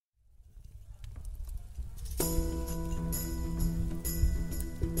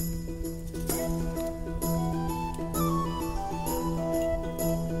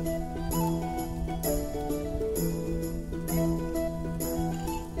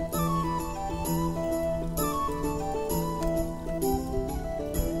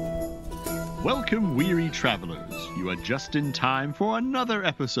Welcome, weary travelers. You are just in time for another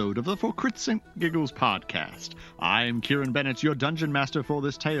episode of the For Crits and Giggles podcast. I am Kieran Bennett, your dungeon master for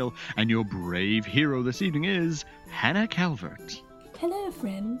this tale, and your brave hero this evening is Hannah Calvert. Hello,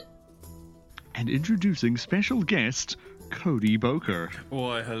 friend. And introducing special guest, Cody Boker.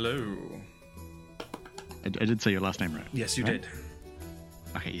 Why, hello. I did say your last name right. Yes, you right? did.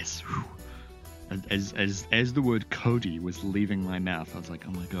 Okay, yes. Whew. As the word Cody was leaving my mouth, I was like,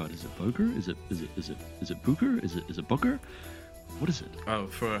 "Oh my god, is it Boker? Is it Booker? Is it Booker? What is it?" Oh,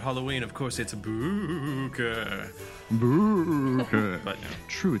 for Halloween, of course, it's Booker. Booker. But no.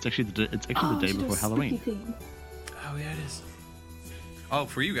 True, it's actually the day before Halloween. Theme. Oh yeah, it is. Oh,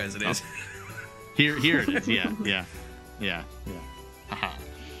 for you guys, it is. Here it is. Yeah.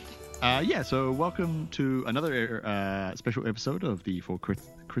 Haha. So welcome to another special episode of the For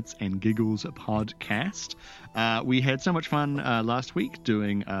Crits and Giggles podcast. We had so much fun last week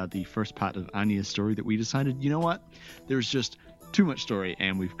doing the first part of Anya's story that we decided, you know what, there's just too much story,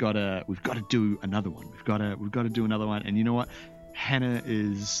 and we've got to do another one. We've got to do another one, and you know what? Hannah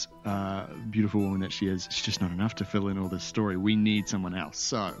is a beautiful woman that she is. She's just not enough to fill in all this story. We need someone else.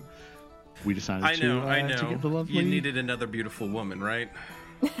 So we decided I know. to get the lovely... You needed another beautiful woman, right?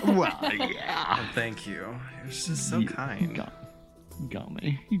 Well, yeah. Oh, thank you. You're just so kind. You got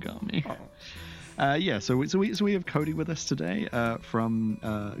me. Oh. So we have Cody with us today from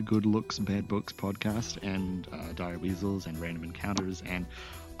Good Looks, Bad Books podcast and Dire Weasels and Random Encounters, and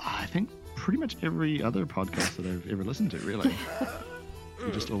I think pretty much every other podcast that I've ever listened to, really.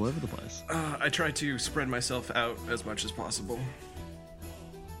 You're just all over the place. I try to spread myself out as much as possible.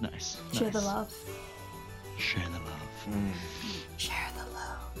 Nice. Share the love. Share the love. Share the love.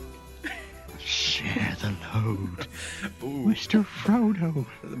 Share the load. Ooh. Mr. Frodo.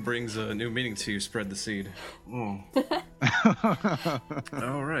 That brings a new meaning to spread the seed. Oh.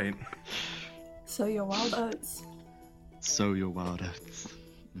 All right. Sow your wild oats. Sow your wild oats.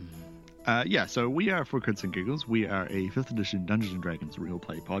 So we are For Crits and Giggles. We are a 5th edition Dungeons & Dragons real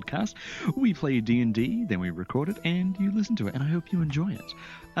play podcast. We play D&D, then we record it, and you listen to it, and I hope you enjoy it.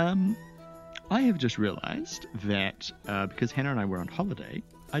 I have just realized that because Hannah and I were on holiday,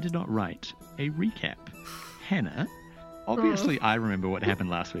 I did not write a recap. Hannah, obviously I remember what happened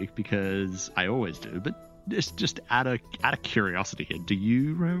last week because I always do, but just out of curiosity here, do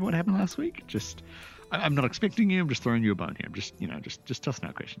you remember what happened last week? I'm not expecting you, I'm just throwing you a bone here. I'm just tossing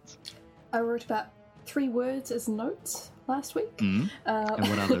out questions. I wrote about 3 words as notes last week. And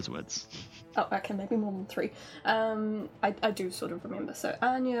what are those words? Oh, okay, maybe more than 3. I do sort of remember. So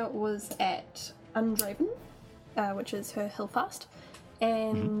Anya was at Undraven, which is her hillfast,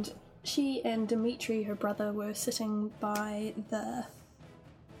 and she and Dimitri, her brother, were sitting by the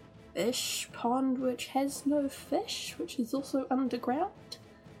fish pond, which has no fish, which is also underground.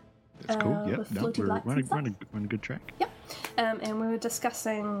 That's cool. Yeah, with floaty lights we're and on stuff. a good track. Yep. And we were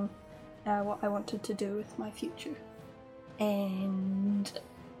discussing what I wanted to do with my future. And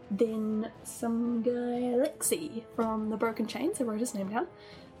then some guy, Alexi, from the Broken Chains, I wrote his name down.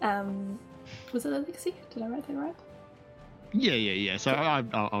 Was it Alexi? Did I write that right? Yeah. So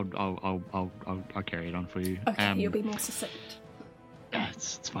I'll carry it on for you. Okay, you'll be more succinct.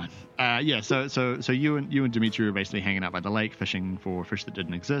 It's fine. So you and Dimitri were basically hanging out by the lake, fishing for fish that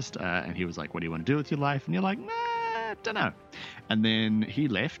didn't exist. And he was like, "What do you want to do with your life?" And you're like, "Nah, don't know." And then he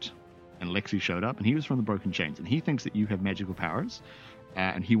left, and Lexi showed up, and he was from the Broken Chains, and he thinks that you have magical powers,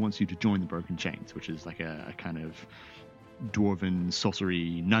 and he wants you to join the Broken Chains, which is like a kind of dwarven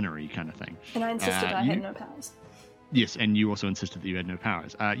sorcery nunnery kind of thing. And I insisted I had no powers. Yes, and you also insisted that you had no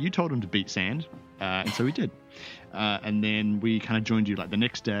powers. You told him to beat sand, and so he did. And then we kind of joined you like the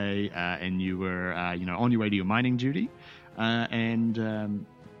next day, and you were, on your way to your mining duty, and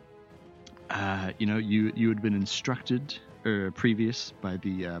you had been instructed previous by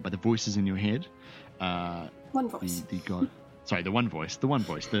the voices in your head. One voice. The god. Sorry, the one voice. The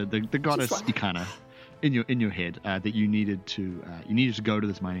goddess Ikana in your head that you needed to go to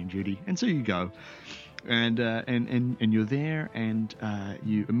this mining duty, and so you go. And you're there, and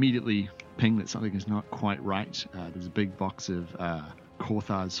you immediately ping that something is not quite right. There's a big box of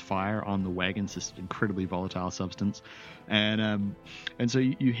Korthar's fire on the wagon, it's this incredibly volatile substance, and so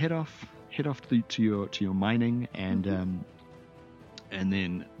you head off to your mining, and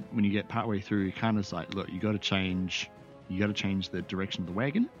then when you get partway through, you're kind of like, look, you got to change the direction of the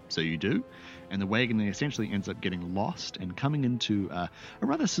wagon. So you do, and the wagon then essentially ends up getting lost and coming into a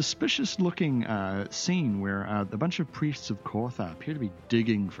rather suspicious-looking scene where a bunch of priests of Korthar appear to be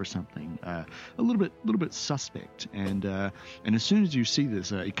digging for something a little bit suspect. And as soon as you see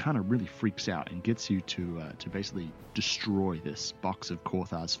this, it kind of really freaks out and gets you to basically destroy this box of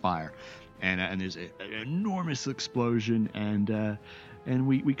Korthar's fire. and there's an enormous explosion, and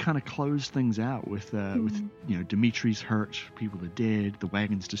we kind of close things out with Dimitri's hurt, people are dead, the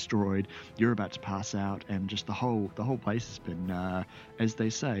wagon's destroyed, you're about to pass out, and just the whole place has been, as they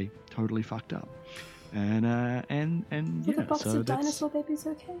say, totally fucked up. And Were the box of dinosaur babies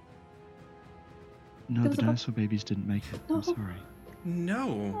okay? No, the dinosaur babies didn't make it. I'm sorry.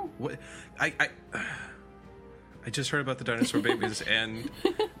 No. What? I just heard about the dinosaur babies, and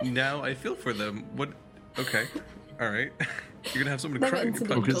now I feel for them. What? Okay. All right. You're gonna have someone crying in your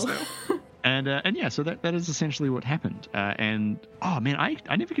podcast now. And yeah, so that is essentially what happened. And oh man, I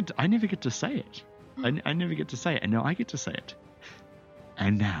never get to say it. I never get to say it, and now I get to say it.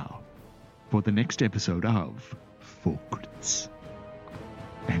 And now, for the next episode of Forklets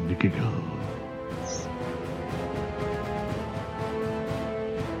and Giggles.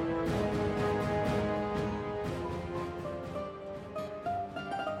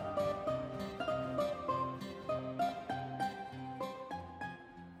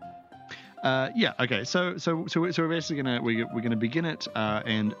 Yeah. Okay. So we're basically we're gonna begin it.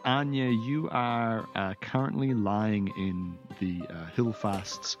 And Anya, you are currently lying in the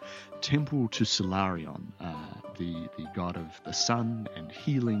Hillfast's temple to Solarion, the god of the sun and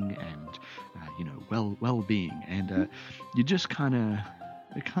healing and well-being. And you're just kind of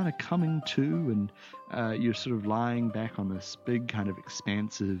coming to, and you're sort of lying back on this big kind of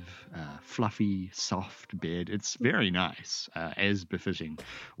expansive, fluffy, soft bed. It's very nice, as befitting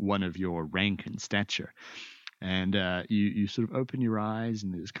one of your rank and stature. And you sort of open your eyes,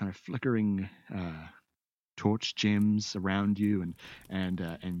 and there's kind of flickering torch gems around you,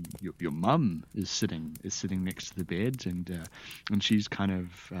 and your mum is sitting next to the bed, and she's kind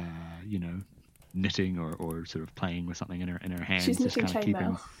of knitting or sort of playing with something in her hands. She's knitting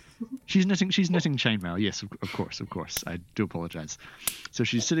chainmail. She's knitting chainmail. Yes, of course. I do apologize. So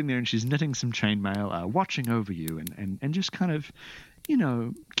she's sitting there and she's knitting some chainmail, watching over you, and just kind of,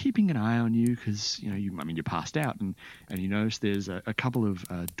 keeping an eye on you, because you're passed out, and you notice there's a couple of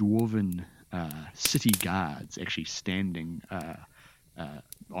dwarven city guards actually standing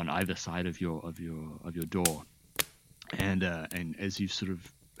on either side of your door, and as you sort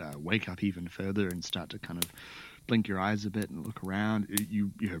of wake up even further and start to kind of blink your eyes a bit and look around,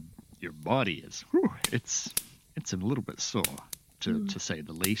 your body is it's a little bit sore to say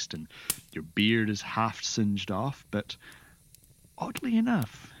the least, and your beard is half singed off, but oddly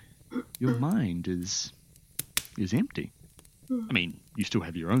enough your mind is empty. I mean, you still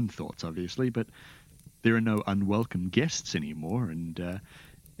have your own thoughts, obviously, but there are no unwelcome guests anymore, and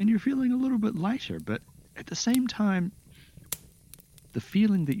you're feeling a little bit lighter, but at the same time, the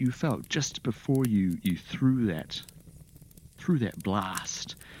feeling that you felt just before you threw that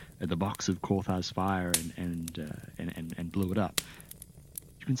blast at the box of Korthar's fire and blew it up,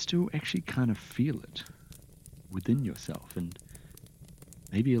 you can still actually kind of feel it within yourself, and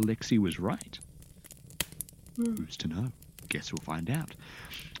maybe Alexei was right. Who's to know? Guess we'll find out.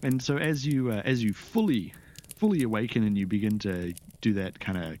 And so as you fully awaken and you begin to do that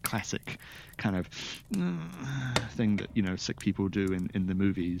kind of classic kind of thing that sick people do in the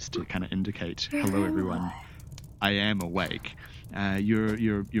movies to kind of indicate, hello everyone, I am awake.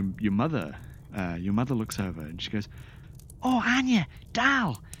 Your mother looks over and she goes, "Oh, Anya,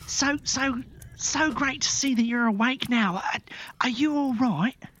 Dal, so great to see that you're awake now. Are you all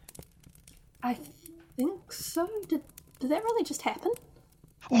right?" I think so. Did that really just happen?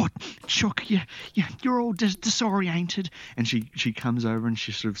 "Oh, Chuck, you're all disoriented." And she comes over and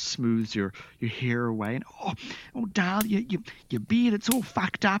she sort of smooths your hair away. And oh, Dal, your beard, it's all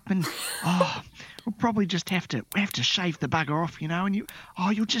fucked up. And we'll probably just have to shave the bugger off, And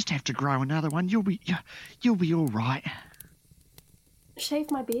you'll just have to grow another one. You'll be all right.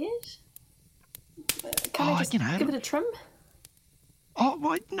 Shave my beard? Can I just give it a trim? Oh,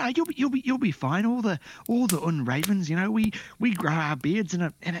 well, no, you'll be fine. All the Unravens, we grow our beards in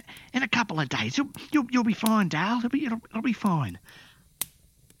a couple of days. You'll be fine, Dal. It'll be fine.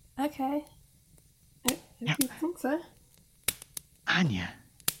 Okay. If you think so. Anya,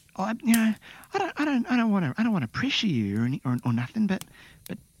 I don't want to pressure you or nothing, but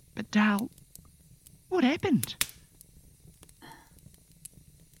Dal, what happened?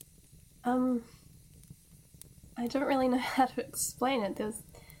 I don't really know how to explain it.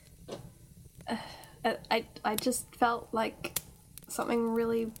 I just felt like something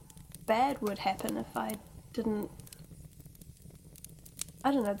really bad would happen if I didn't.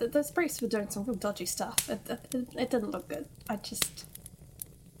 I don't know. Those priests were doing some real dodgy stuff. It didn't look good. I can't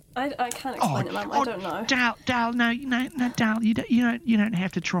explain it, Mum. I don't know. Dal, no, Dal. You don't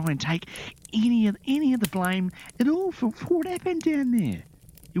have to try and take any of the blame at all for what happened down there.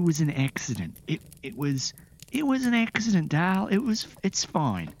 It was an accident. It was an accident, Dale. It's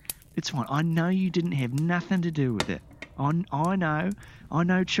fine. It's fine. I know you didn't have nothing to do with it. I know,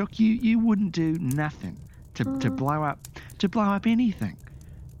 Chuck. You wouldn't do nothing to blow up anything.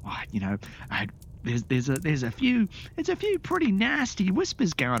 There's a few pretty nasty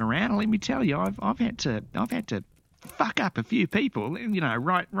whispers going around. Let me tell you, I've had to fuck up a few people.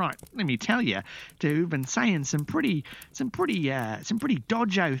 Right. Let me tell you, who've been saying some pretty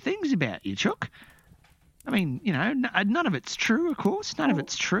dodgo things about you, Chuck. I mean, none of it's true, of course. None of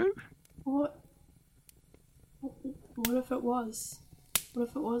it's true. What if it was? What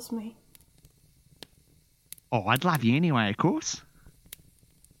if it was me? Oh, I'd love you anyway, of course.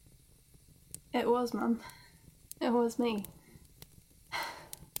 It was, Mum. It was me.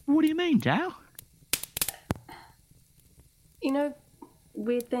 What do you mean, Dale?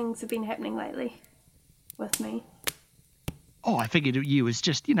 Weird things have been happening lately with me. Oh, I figured you was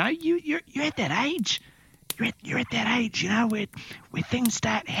just, you're at that age. You're at that age, where things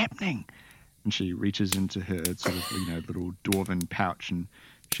start happening. And she reaches into her sort of, little dwarven pouch, and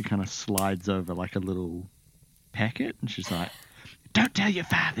she kind of slides over like a little packet, and she's like, "Don't tell your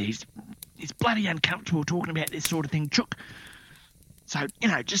father. He's bloody uncomfortable talking about this sort of thing, Chuck. So,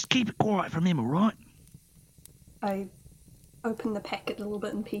 just keep it quiet from him, all right?" I open the packet a little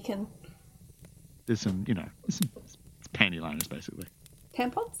bit and peek in. There's some panty liners, basically.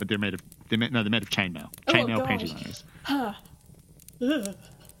 Tampons? But they're made of chainmail. Chainmail panty liners. Huh.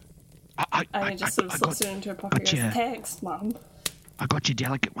 I just sort of slips it into her pocket and goes, "Thanks, Mum. I got you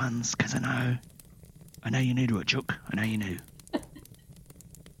delicate ones, because I know you're new to it, Chuck. I know you're new."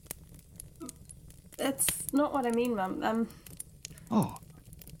 That's not what I mean, Mum. Oh.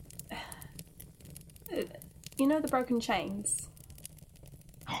 The broken chains?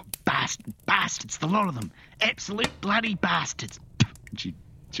 Oh, bastards, the lot of them. Absolute bloody bastards. And she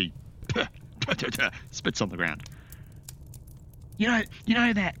spits on the ground. You know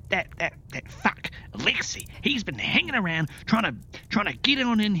that fuck Alexei. He's been hanging around trying to get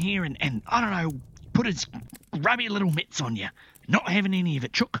on in here and I don't know, put his grubby little mitts on you. Not having any of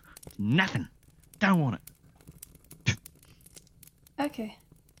it, Chuck. Nothing. Don't want it. Okay.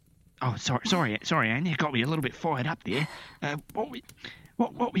 Oh, sorry, Anne. You got me a little bit fired up there.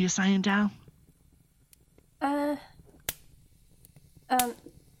 What were you saying, Dale?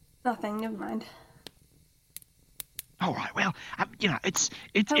 Nothing. Never mind. All right. Well, it's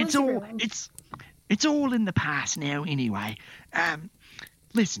all in the past now. Anyway,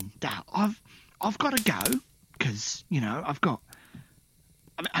 listen, Dale. I've got to go because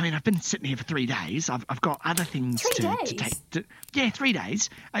I've been sitting here for 3 days. I've got other things to take. Yeah, 3 days.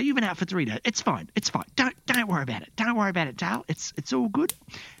 You've been out for 3 days. It's fine. Don't worry about it. Don't worry about it, Dale. It's all good.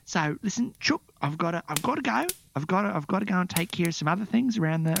 So listen, Chuck. I've got to go. I've got to go and take care of some other things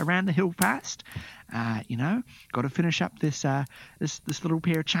around the hill past. Got to finish up this little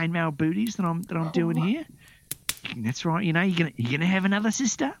pair of chainmail booties that I'm doing here. That's right. You're gonna have another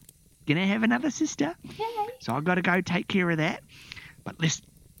sister. Yay. So I've got to go take care of that. But listen,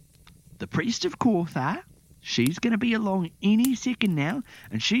 the priest of Korthar, she's going to be along any second now,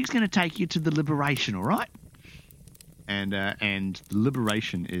 and she's going to take you to the liberation, all right? And the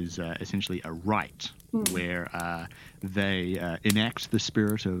liberation is essentially a rite where they enact the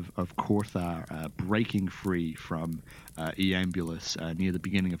spirit of Korthar breaking free from Eambulus near the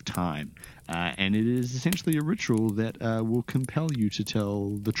beginning of time. And it is essentially a ritual that will compel you to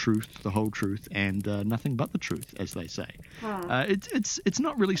tell the truth, the whole truth, and nothing but the truth, as they say. It's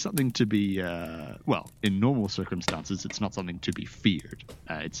not really something to be in normal circumstances, it's not something to be feared.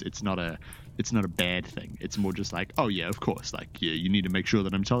 It's not a bad thing. It's more just like, oh yeah, of course, like you need to make sure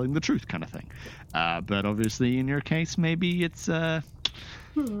that I'm telling the truth, kind of thing. But obviously, in your case, maybe it's a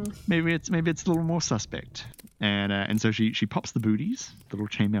little more suspect. And so she pops the booties, the little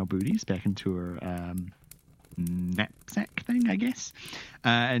chainmail booties, back into her knapsack thing, I guess.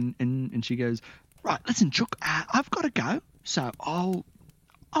 And she goes, "Right, listen, Chuck, I've got to go, so I'll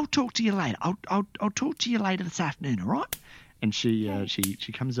talk to you later. I'll talk to you later this afternoon, all right?" And she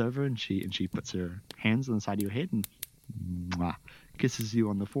comes over and she puts her hands on the side of your head and kisses you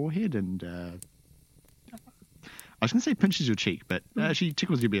on the forehead and I was going to say pinches your cheek, but she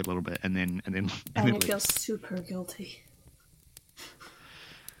tickles your beard a little bit and then I feel super guilty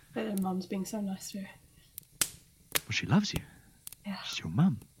that her mum's being so nice to her. Well, she loves you. Yeah. She's your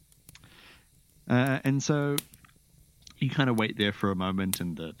mum. And so you kind of wait there for a moment,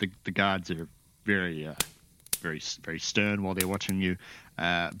 and the guards are very very stern while they're watching you.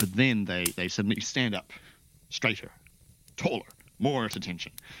 But then they suddenly stand up straighter, taller, more at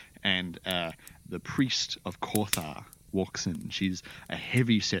attention. And the priest of Korthar walks in. She's a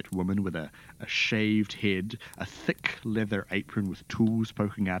heavy-set woman with a shaved head, a thick leather apron with tools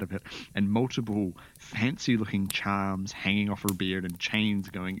poking out of it, and multiple fancy-looking charms hanging off her beard and chains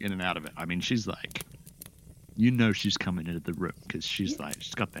going in and out of it. I mean, she's like, you know, she's coming into the room because she's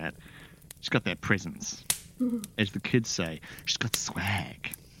got that presence. As the kids say, she's got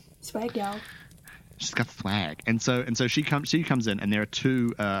swag. Swag, y'all. She's got swag, and so she comes in, and there are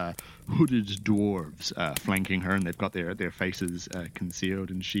two hooded dwarves flanking her, and they've got their faces concealed,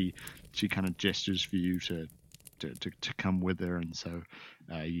 and she kind of gestures for you to come with her, and so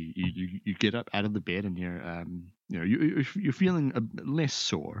you get up out of the bed, and you're feeling less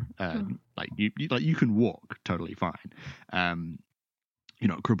sore, like you can walk totally fine, you're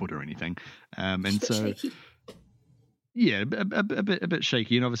not crippled or anything, and so. Shaky. Yeah, a bit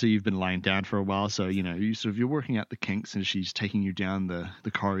shaky, and obviously you've been lying down for a while, so you're working out the kinks, and she's taking you down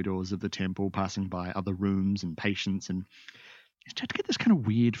the corridors of the temple, passing by other rooms and patients, and you start to get this kind of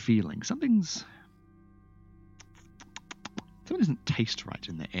weird feeling. Something doesn't taste right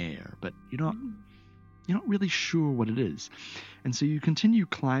in the air, but you're not really sure what it is. And so you continue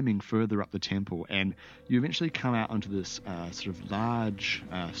climbing further up the temple, and you eventually come out onto this sort of large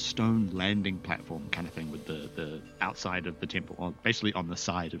stone landing platform kind of thing with the outside of the temple, or basically on the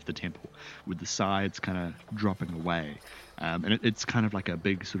side of the temple, with the sides kind of dropping away. And it's kind of like a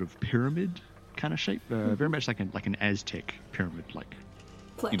big sort of pyramid kind of shape, very much like an Aztec pyramid, like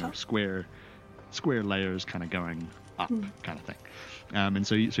square layers kind of going up kind of thing. And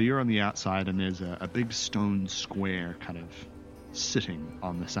so you're on the outside, and there's a big stone square kind of sitting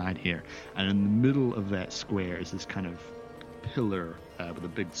on the side here, and in the middle of that square is this kind of pillar with a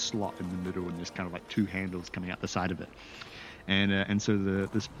big slot in the middle, and there's kind of like two handles coming out the side of it, and so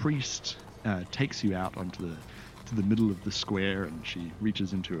this priest takes you out onto the middle of the square, and she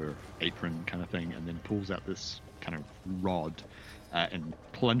reaches into her apron kind of thing, and then pulls out this kind of rod and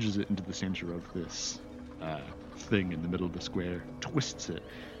plunges it into the center of this thing in the middle of the square, twists it,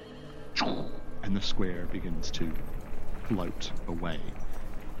 and the square begins to float away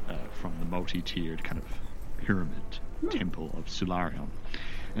from the multi-tiered kind of pyramid temple of Sularion.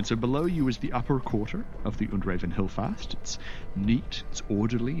 And so below you is the upper quarter of the Undraven Hillfast. It's neat, it's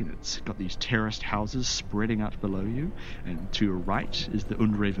orderly, and it's got these terraced houses spreading out below you. And to your right is the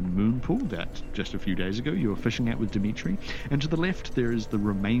Undraven Moonpool that just a few days ago you were fishing at with Dimitri. And to the left there is the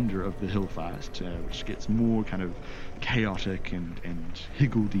remainder of the Hillfast, which gets more kind of chaotic and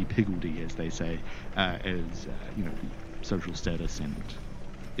higgledy-piggledy, as they say, as the social status and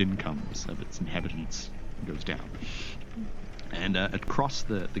incomes of its inhabitants goes down. And across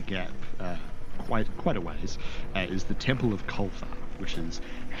the gap, quite a ways, is the Temple of Kolthar, which is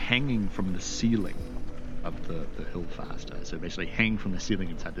hanging from the ceiling of the Hillfast. So basically hanging from the ceiling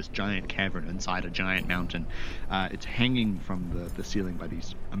inside this giant cavern inside a giant mountain. It's hanging from the ceiling by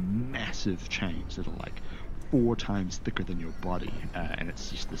these massive chains that are like 4 times thicker than your body. And it's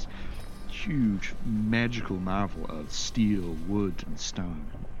just this huge magical marvel of steel, wood, and stone.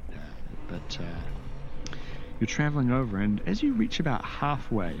 But you're traveling over, and as you reach about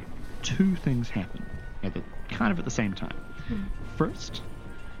halfway, 2 things happen at the same time. First,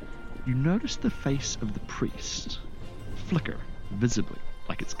 you notice the face of the priest flicker visibly,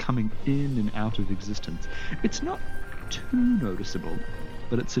 like it's coming in and out of existence. It's not too noticeable,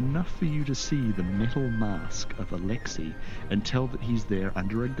 but it's enough for you to see the metal mask of Alexei and tell that he's there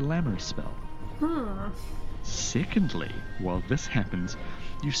under a glamour spell. Secondly, while this happens,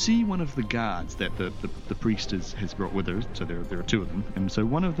 you see one of the guards that the priest has brought with her, so there are 2 of them, and so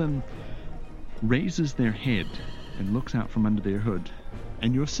one of them raises their head and looks out from under their hood,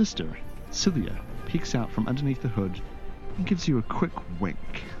 and your sister, Cilia, peeks out from underneath the hood and gives you a quick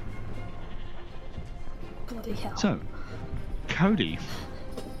wink. Bloody hell. So, Cody,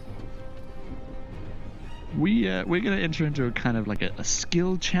 we're going to enter into a kind of like a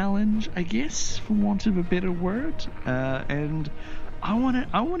skill challenge, I guess, for want of a better word, and I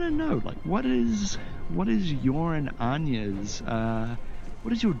want to know, like, what is your and Anya's what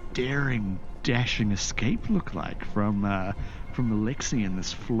does your daring, dashing escape look like from Alexei and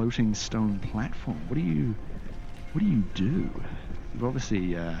this floating stone platform? What do you do? You've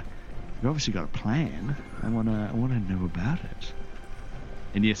obviously got a plan. I wanna know about it.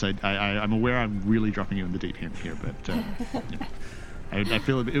 And yes, I'm aware I'm really dropping you in the deep end here, but I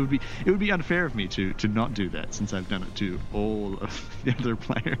feel it would be unfair of me to not do that, since I've done it to all of the other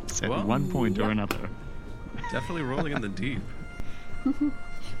players at one point or another. Definitely rolling in the deep.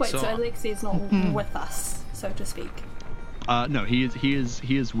 Wait, so Alexei is not with us, so to speak. No, he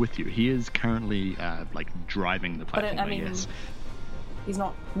is with you. He is currently like driving the platform. But he's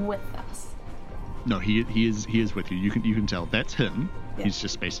not with us. No, he is with you. You can tell that's him. Yeah. He's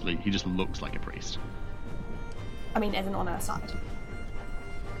just basically he just looks like a priest. I mean, as in on our side.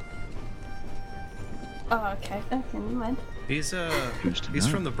 Oh, okay. Okay, never mind. He's know?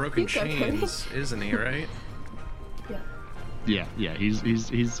 from the Broken You go, Chains, isn't he? Right? Yeah. Yeah. He's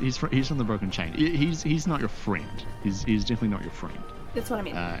from the Broken Chain. He's not your friend. He's definitely not your friend. That's what I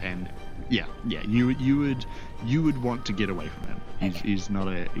mean. And yeah. You would want to get away from him. He's not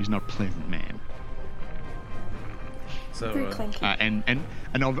a pleasant man. So Very clanky.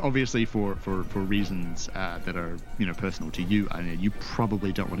 And obviously for reasons that are personal to you, I know you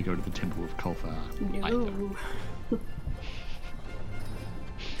probably don't want to go to the Temple of Kolthar either. No.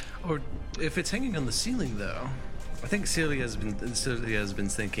 or if it's hanging on the ceiling, though, I think Celia has been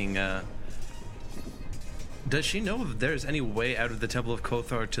thinking. Does she know if there's any way out of the Temple of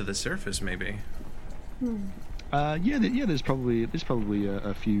Kolthar to the surface? Maybe. Yeah. There's probably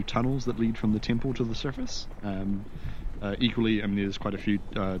a few tunnels that lead from the temple to the surface. Equally, I mean, there's quite a few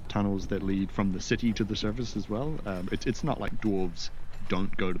tunnels that lead from the city to the surface as well. It's not like dwarves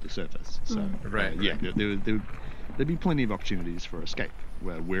don't go to the surface. So Right. yeah, there'd be plenty of opportunities for escape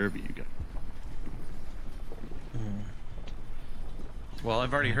wherever you go. Well,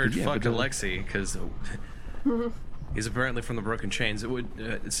 I've already heard Yeah, fuck but, Alexei because he's apparently from the Broken Chains. It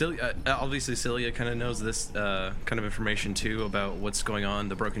would Celia, obviously Celia kind of knows this kind of information too about what's going on,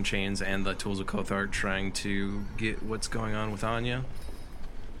 the Broken Chains and the Tools of Kothar trying to get what's going on with Anya.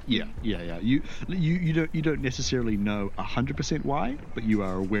 Yeah. You don't necessarily know 100% why, but you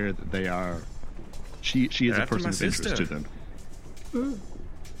are aware that they are. She is They're a person after of my interest to sister. them.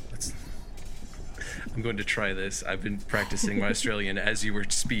 I'm going to try this. I've been practicing my Australian as you were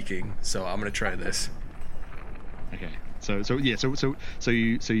speaking, so I'm going to try this. Okay. So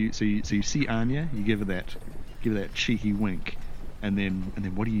you see Anya, you give her that cheeky wink, and then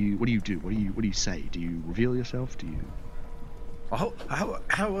what do you do? What do you say? Do you reveal yourself? Do you?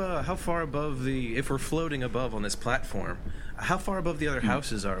 How far above the? If we're floating above on this platform, how far above the other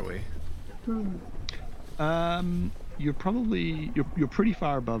houses are we? You're pretty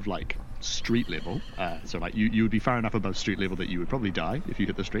far above like street level. So like you would be far enough above street level that you would probably die if you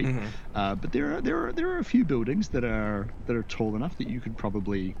hit the street. But there are a few buildings that are tall enough that you could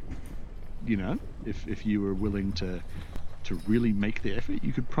probably, if you were willing to really make the effort,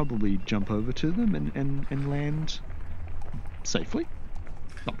 you could probably jump over to them and land safely.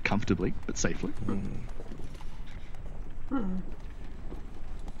 Not comfortably, but safely. And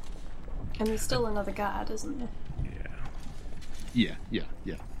there's still another guard, isn't there? Yeah.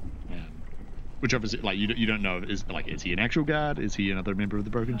 Which obviously, like, you don't know, is he an actual guard? Is he another member of the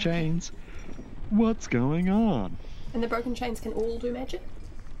Broken Chains? What's going on? And the Broken Chains can all do magic?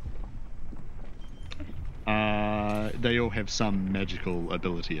 They all have some magical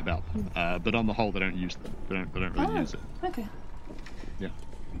ability about them, but on the whole, they don't use them. They don't really use it. Okay. Yeah.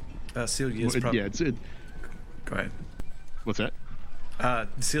 Celia's Well, probably. yeah. Go ahead. What's that?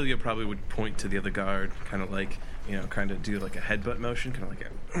 Celia probably would point to the other guard, kind of like, kind of do like a headbutt motion, kind of like a.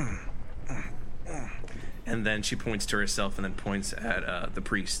 And then she points to herself and then points at the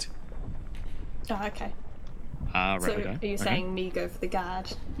priest. Oh, okay. Right. So Okay. are you saying me go for the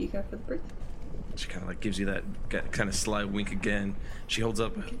guard, you go for the priest? She kind of like gives you that kind of sly wink again. She holds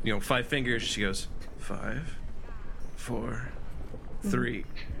up, 5 fingers. She goes, 5, 4, 3,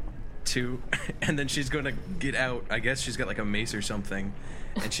 2, and then she's gonna get out. I guess she's got like a mace or something,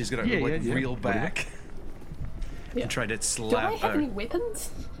 and she's gonna reel back and try to slap. Do I have any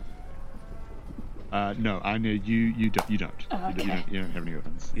weapons? No, I know you don't. You don't. Okay. You don't have any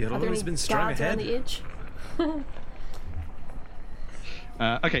weapons. You had Are there always any been strong guards around ahead. the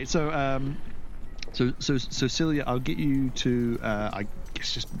edge? Okay, so Celia, I'll get you to I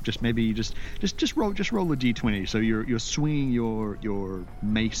guess just maybe just roll a d20. So you're swinging your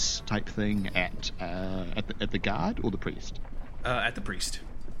mace type thing at the guard or the priest. At the priest.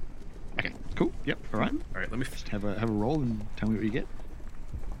 Okay, cool. Yep. All right. All right, let me. Just have a roll and tell me what you get.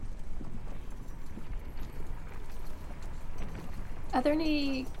 Are there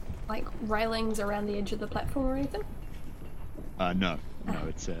any, like, railings around the edge of the platform or anything? No,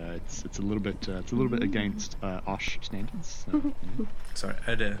 it's a little bit against Osh standards. So, Sorry, I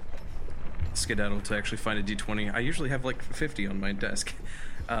had to skedaddle to actually find a d20. I usually have like 50 on my desk.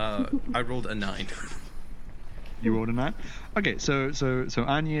 I rolled a 9. You rolled a 9. Okay, so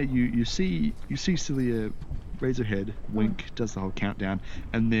Anya, you see Celia raise her head, wink, does the whole countdown,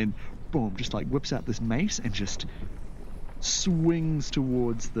 and then boom, just like whips out this mace and just swings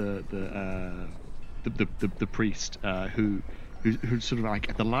towards the priest, who sort of like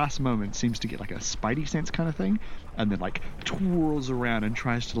at the last moment seems to get like a spidey sense kind of thing, and then like twirls around and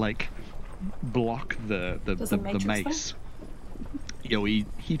tries to like block the Matrix mace. You know,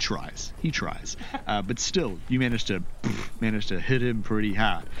 he tries, but still, you manage to hit him pretty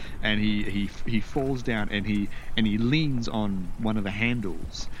hard, and he falls down, and he leans on one of the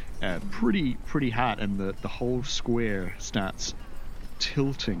handles, pretty hard, and the whole square starts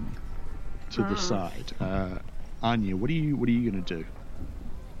tilting to the side. Anya, what are you gonna do?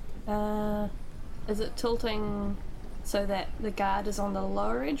 Is it tilting so that the guard is on the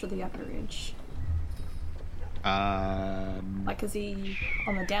lower edge or the upper edge? Like, is he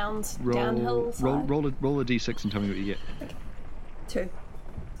on the downhill side? Roll a d6 and tell me what you get. Okay.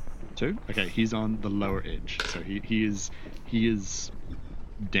 2? Okay, he's on the lower edge, so he is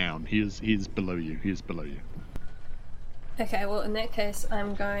down. He is below you. He is below you. Okay, well, in that case,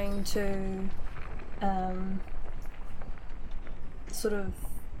 I'm going to sort of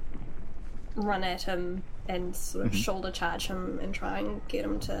run at him and sort of shoulder charge him and try and get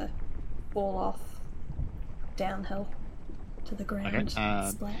him to fall off downhill to the ground. Okay.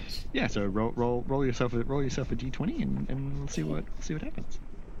 Splat. Yeah. So roll yourself a d20 and we'll see what happens.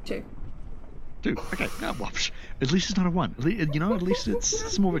 2. 2. Okay. No, well, at least it's not a 1. At least it's a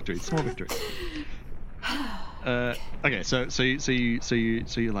small victory. Okay, so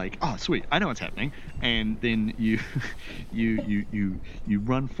you're like, oh sweet, I know what's happening, and then you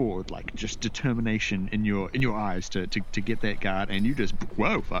run forward, like, just determination in your eyes to get that guard, and you just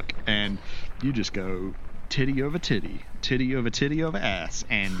whoa fuck, and you just go titty over ass,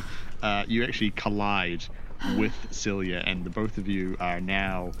 and you actually collide with Celia, and the both of you are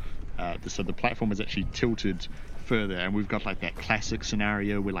now so the platform is actually tilted further, and we've got like that classic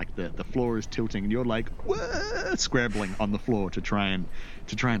scenario where like the floor is tilting and you're like scrabbling on the floor to try and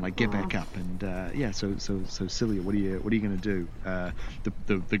like get back up, and so Celia, what are you gonna do?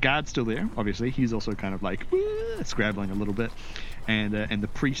 The guard's still there, obviously. He's also kind of like scrabbling a little bit, and the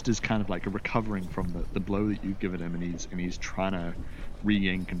priest is kind of like recovering from the blow that you've given him, and he's trying to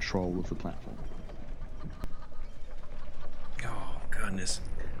regain control of the platform. Oh goodness,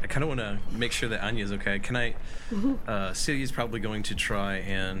 I kind of want to make sure that Anya's okay. Can I? Celia's probably going to try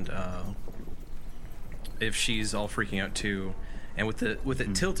and, if she's all freaking out too, and with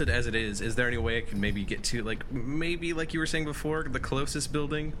it tilted as it is there any way I can maybe get to, like you were saying before, the closest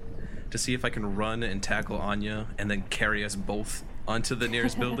building, to see if I can run and tackle Anya and then carry us both onto the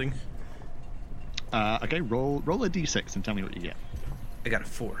nearest building? Okay, roll a d6 and tell me what you get. I got a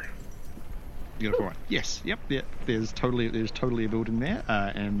 4. You got a 4. Yes. Yep. There's totally a building there,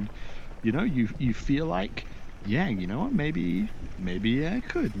 and you feel like, yeah, you know what, maybe I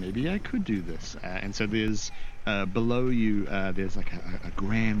could do this, and so there's below you there's like a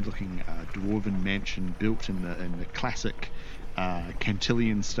grand looking dwarven mansion built in the classic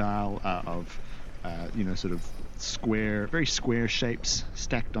Cantilian style of sort of very square shapes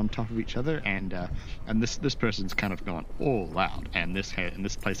stacked on top of each other, and this person's kind of gone all out, and this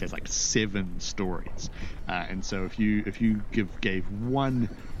place has like 7 stories, and so if you gave one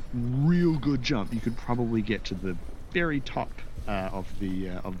real good jump, you could probably get to the very top of the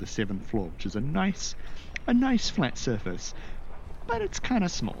 7th floor, which is a nice flat surface, but it's kind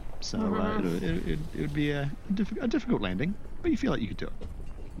of small, so it would be a difficult landing, but you feel like you could do it.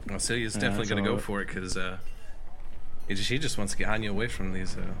 Well, Celia's definitely going to go for it, because she just wants to get Anya away from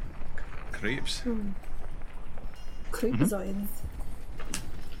these creeps. Creepazoids.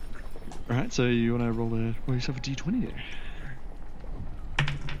 All right, so you want to roll yourself a d20 there.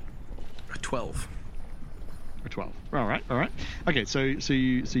 A 12. A 12. All right. Okay, so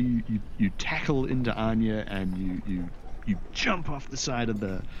you tackle into Anya, and you jump off the side of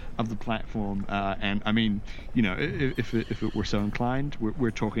the platform, and I mean, if it were so inclined,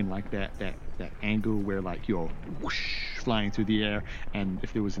 we're talking like that angle where like you're whoosh, flying through the air, and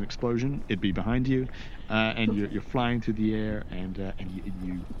if there was an explosion, it'd be behind you, and you're flying through the air, and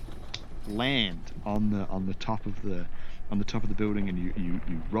you land on the top of the building, and you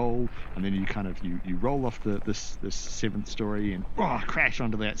roll, and then you roll off this 7th story and crash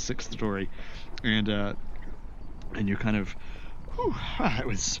onto that 6th story, and you're kind of, that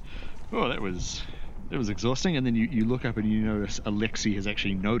was exhausting. And then you look up and you notice Alexei has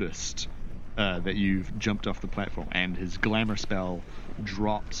actually noticed that you've jumped off the platform, and his glamour spell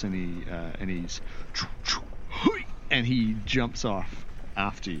drops, and he jumps off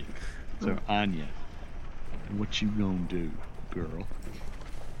after you. So Anya, what you gonna do, girl?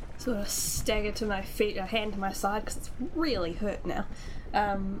 Sort of stagger to my feet, a hand to my side, because it's really hurt now.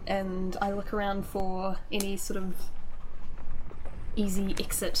 And I look around for any sort of easy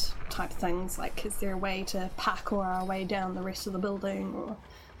exit type things, like, is there a way to parkour our way down the rest of the building, or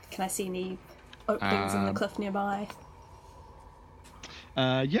can I see any openings in the cliff nearby?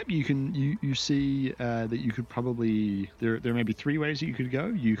 Yep, you see that you could probably there may be 3 ways that you could go.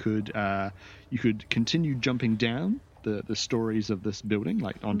 You could continue jumping down the stories of this building,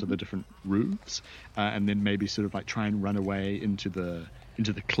 like onto the different roofs, and then maybe sort of like try and run away into the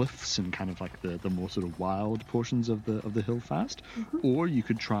cliffs and kind of like the more sort of wild portions of the hill fast. Or you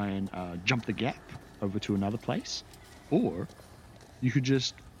could try and jump the gap over to another place, or you could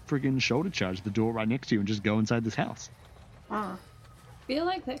just friggin' shoulder charge the door right next to you and just go inside this house. I feel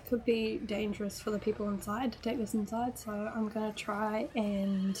like that could be dangerous for the people inside to take this inside, so I'm gonna try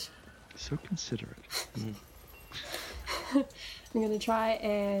and... So considerate. I'm gonna try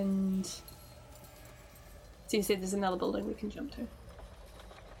and... So you said there's another building we can jump to?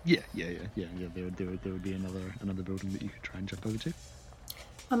 Yeah. There would be another building that you could try and jump over to.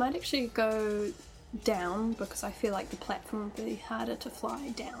 I might actually go down, because I feel like the platform would be harder to fly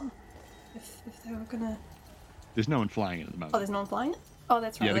down. If they were gonna... There's no one flying it at the moment. Oh, there's no one flying it? Oh,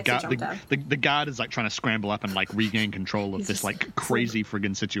 that's right. Yeah, the guard is like trying to scramble up and like regain control of this like crazy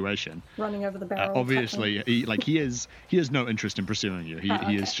friggin' situation. Running over the barrel. Obviously, he has no interest in pursuing you.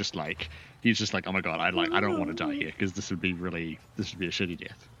 He is just like oh my god, I don't want to die here because this would be a shitty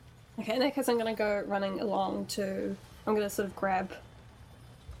death. Okay, in that case, I'm gonna go running along to. I'm gonna sort of grab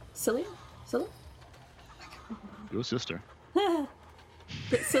Celia. Your sister.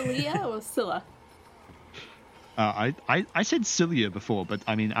 But Celia or Scylla? I said Celia before, but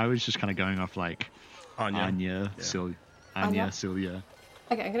I mean I was just kind of going off like Anya, Celia.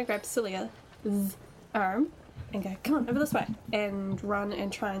 Okay, I'm gonna grab Celia's arm and go, come on, over this way, and run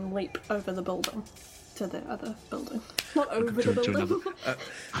and try and leap over the building to the other building. Not over the building.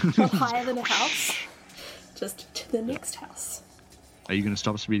 Not higher than a house. Just to the next house. Are you going to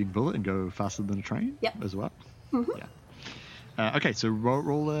stop Speeding Bullet and go faster than a train? Yep. As well? Yeah. Okay, so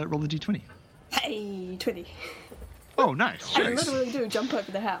roll the d20. Hey, 20. Oh, nice. I literally do jump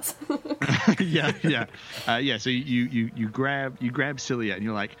over the house. Yeah. So you grab Celia and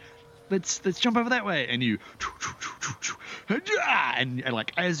you're like, let's jump over that way, and you and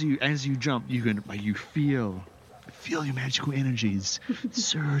like as you jump, you feel your magical energies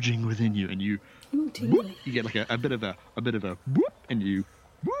surging within you, and you get like a bit of a whoop, and you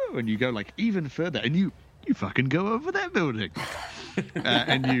go like even further, and you fucking go over that building,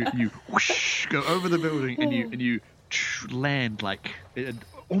 and you whoosh, go over the building, and you land like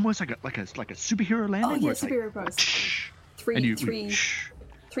almost like a superhero landing. Oh yeah, superhero pose.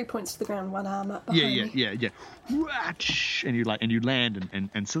 Three points to the ground, one arm up behind me. Yeah. And you land,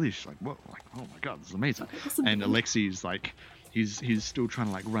 and Celia's just like, whoa, like, oh my god, this is amazing. And Alexi's like, he's still trying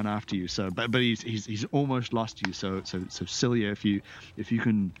to like run after you. So, but he's almost lost you. So Celia, if you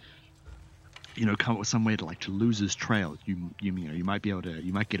can, come up with some way to lose his trail, you might be able to,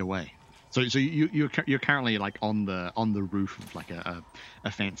 you might get away. So you're currently like on the roof of like a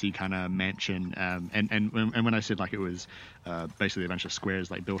fancy kind of mansion, and when I said like it was basically a bunch of squares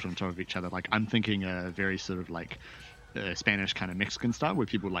like built on top of each other, like I'm thinking a very sort of like Spanish kind of Mexican style where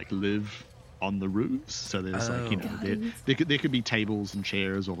people like live on the roofs. So there's there could be tables and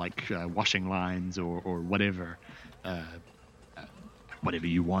chairs or like washing lines or whatever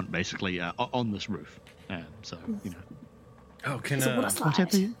you want basically on this roof. Oh, can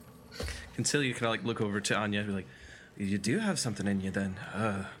Celia kind of like look over to Anya and be like, you do have something in you then.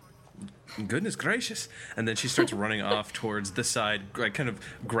 Goodness gracious. And then she starts running off towards the side, like kind of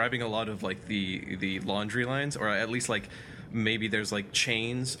grabbing a lot of like the laundry lines, or at least like maybe there's like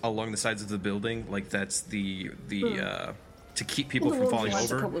chains along the sides of the building, like that's the to keep people from falling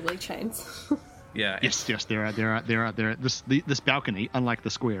over. Probably chains. Yeah. Yes, there are. This balcony, unlike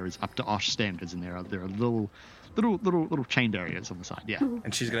the square, is up to OSH standards, and there are little chain barriers on the side. Yeah.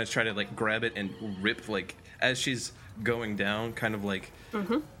 And she's gonna try to like grab it and rip, like as she's going down, kind of like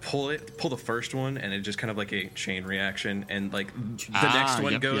pull the first one, and it just kind of like a chain reaction, and like the next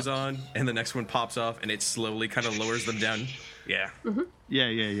one goes on, and the next one pops off, and it slowly kind of lowers them down. Yeah.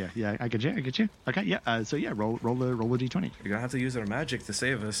 Yeah. I get you. Okay. Yeah. So yeah, roll the d20. You're gonna have to use our magic to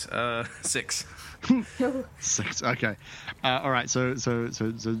save us. 6. 6. Okay. All right. So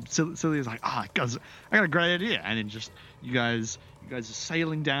Celia's like, guys, I got a great idea, and then just you guys are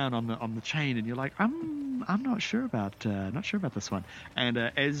sailing down on the chain, and you're like, I'm not sure about this one. And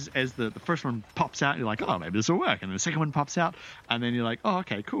as the first one pops out, you're like, oh, maybe this will work. And then the second one pops out, and then you're like, oh,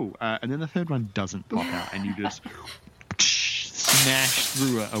 okay, cool. And then the third one doesn't pop out, and you just smash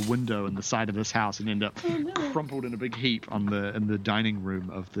through a window in the side of this house and end up crumpled in a big heap in the dining room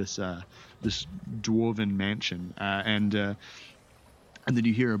of this dwarven mansion. And then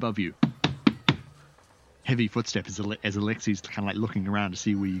you hear above you heavy footsteps as Alexi's kind of like looking around to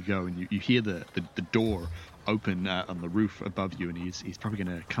see where you go, and you hear the door open on the roof above you, and he's probably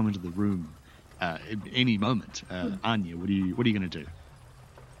going to come into the room any moment. Anya, what are you going to do?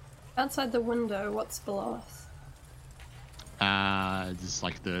 Outside the window, what's below us? It's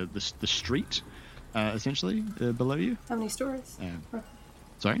like the street, essentially, below you. How many stories?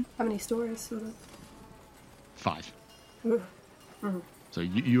 Sorry? How many stories, sort of? 5. Ooh. Mm-hmm. So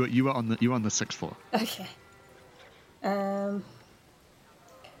you were on the 6th floor. Okay. I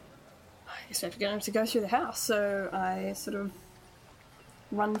guess we're going to have to go through the house, so I sort of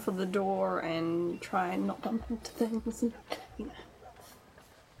run for the door and try and not bump into things and,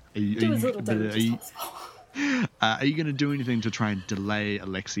 do as little damage as possible. Are you going to do anything to try and delay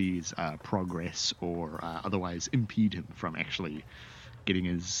Alexi's progress, or otherwise impede him from actually getting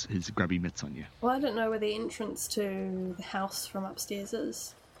his grubby mitts on you? Well, I don't know where the entrance to the house from upstairs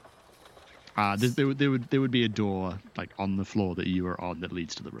is. There would be a door like on the floor that you are on that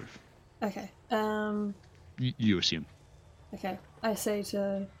leads to the roof. Okay. You assume. Okay. I say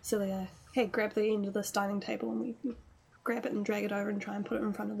to Celia, hey, grab the end of this dining table, and we grab it and drag it over and try and put it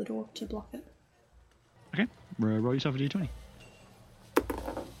in front of the door to block it. Okay. Roll yourself a d20.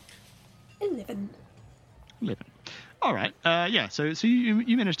 11. All right. Yeah. So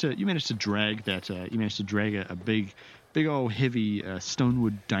you managed to drag that. You managed to drag a big old heavy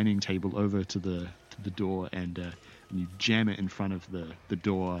stonewood dining table over to the door, and you jam it in front of the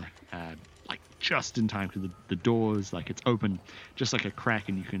door, like just in time, because the door's like it's open, just like a crack,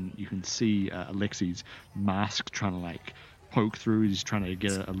 and you can see Alexi's mask trying to like poke through. He's trying to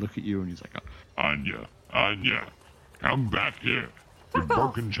get a look at you, and he's like, Anya, come back here. Your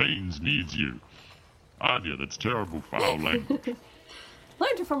broken chains needs you. Anya, that's terrible foul language.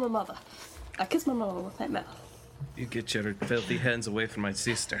 Learned it from my mother. I kiss my mother with that mouth. You get your filthy hands away from my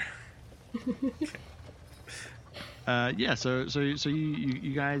sister. Yeah. So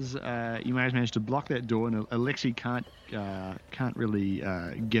you guys managed to block that door, and Alexi can't really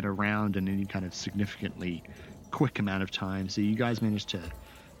get around in any kind of significantly quick amount of time. So you guys managed to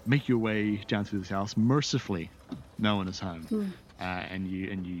make your way down through this house. Mercifully, no one is home, and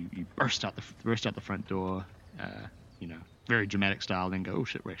you burst out the front door, very dramatic style. Then go, oh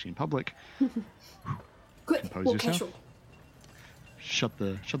shit, we're actually in public. Quick, compose more yourself. casual. Shut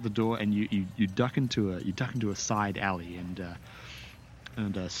the door, and you duck into a side alley,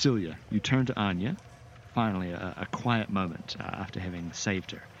 and Celia, you turn to Anya. Finally, a quiet moment after having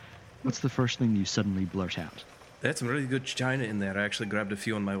saved her. What's the first thing you suddenly blurt out? They had some really good china in there. I actually grabbed a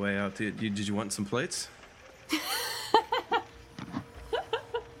few on my way out. Did you want some plates?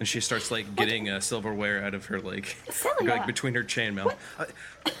 And she starts like getting between her chainmail.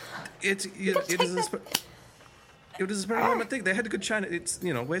 It was a very common thing. They had good china. It's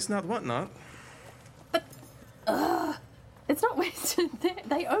waste not, want not. But it's not wasted.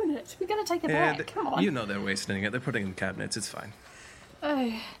 They own it. We gotta take it back. Come on. They're wasting it. They're putting it in cabinets. It's fine.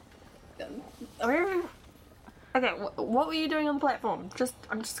 Okay, what were you doing on the platform?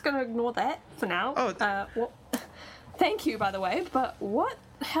 I'm just gonna ignore that for now. Oh. Thank you, by the way. But what?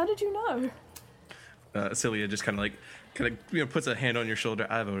 How did you know? Celia just kind of puts a hand on your shoulder.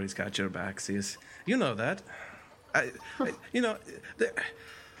 I've always got your back, sis. You know that. I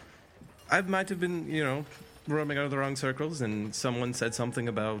might have been, roaming out of the wrong circles, and someone said something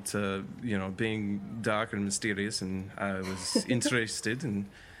about, being dark and mysterious, and I was interested, and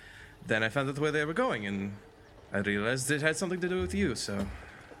then I found out where they were going, and I realized it had something to do with you, so...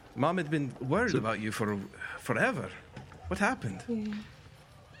 Mom had been worried about you for forever. What happened?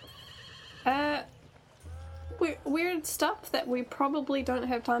 Weird stuff that we probably don't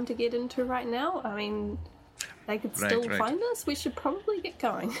have time to get into right now. I mean, they could still find us. We should probably get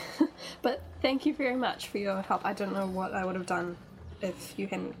going. But thank you very much for your help. I don't know what I would have done if you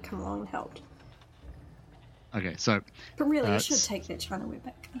hadn't come along and helped. Okay, so... But really, you should take that China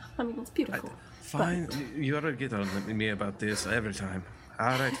back. I mean, it's beautiful. Fine. You ought to get on me about this every time.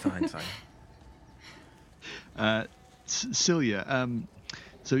 All right, fine. Celia,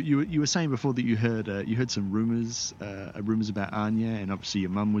 so you were saying before that you heard some rumors about Anya, and obviously your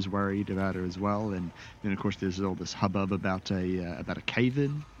mum was worried about her as well, and then of course there's all this hubbub about a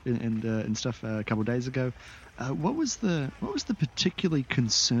cave-in and stuff a couple of days ago. What was the particularly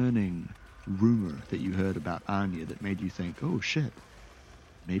concerning rumor that you heard about Anya that made you think, oh shit,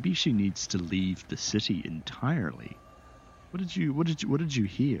 maybe she needs to leave the city entirely? What did you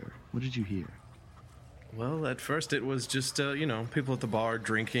hear? What did you hear? Well, at first it was just, people at the bar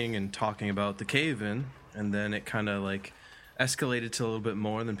drinking and talking about the cave-in, and then it kind of, escalated to a little bit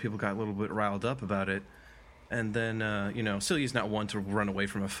more, and then people got a little bit riled up about it. And then, Celia's not one to run away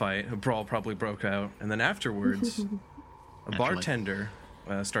from a fight. A brawl probably broke out. And then afterwards, a bartender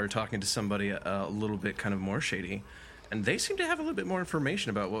started talking to somebody a little bit kind of more shady, and they seemed to have a little bit more information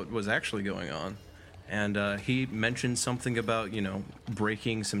about what was actually going on. And he mentioned something about,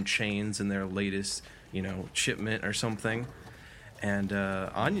 breaking some chains in their latest, shipment or something. And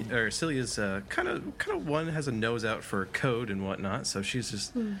Celia's kind of one has a nose out for code and whatnot, so she's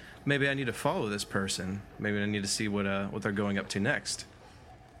just, maybe I need to follow this person. Maybe I need to see what they're going up to next.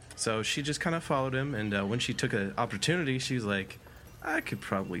 So she just kind of followed him, and when she took an opportunity, she's like, I could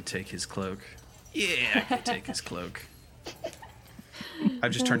probably take his cloak. Yeah, I could take his cloak.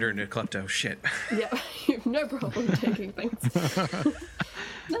 I've just turned her into a klepto. Shit. Yeah, you have no problem taking things.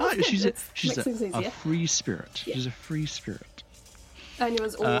 She's a easier. free spirit. Yeah. She's a free spirit. Anya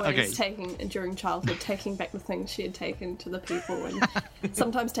was always during childhood, taking back the things she had taken to the people, and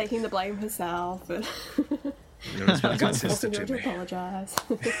sometimes taking the blame herself, and forcing her to apologise.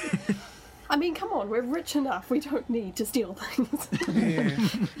 I mean, come on, we're rich enough. We don't need to steal things.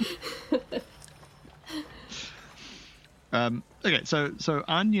 Okay, so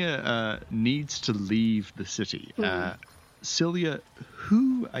Anya needs to leave the city. Celia,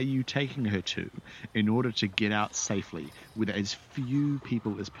 who are you taking her to in order to get out safely with as few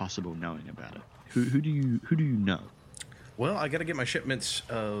people as possible knowing about it? Who do you know? Well, I got to get my shipments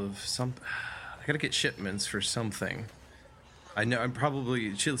of some. I got to get shipments for something. I know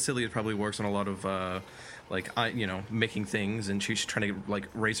Celia probably works on a lot of making things, and she's trying to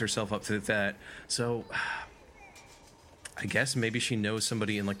raise herself up to that. So I guess maybe she knows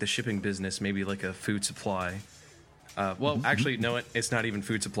somebody in the shipping business, maybe a food supply. Actually, no, it's not even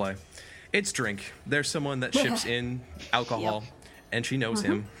food supply. It's drink. There's someone that ships in alcohol, and she knows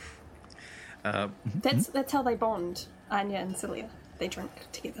him. That's how they bond, Anya and Celia. They drink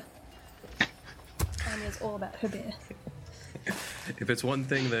together. Anya's all about her beer. If it's one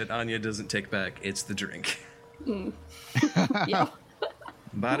thing that Anya doesn't take back, it's the drink. Yeah.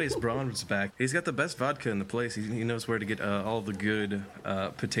 Boris Braun's back. He's got the best vodka in the place. He knows where to get all the good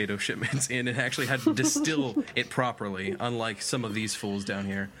potato shipments in, and actually had to distill it properly, unlike some of these fools down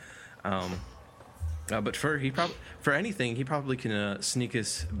here. But for anything, he probably can sneak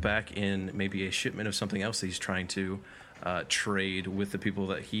us back in maybe a shipment of something else that he's trying to trade with the people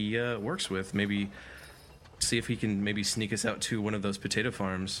that he works with. Maybe see if he can maybe sneak us out to one of those potato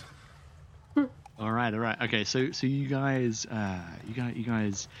farms. All right. Okay, so you guys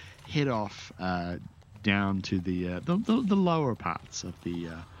head off down to the lower parts of the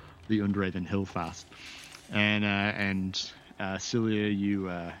Undraven Hillfast, and Celia,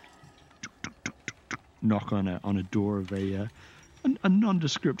 you knock on a door of a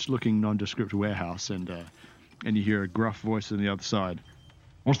nondescript warehouse, and you hear a gruff voice on the other side.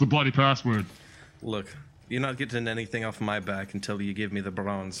 What's the bloody password? Look, you're not getting anything off my back until you give me the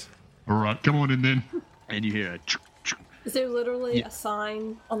bronze. All right, come on in then. And you hear Is there literally a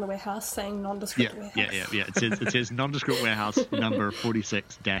sign on the warehouse saying nondescript warehouse? Yeah. It says nondescript warehouse number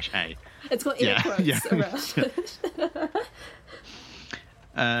 46-A. It's got air quotes around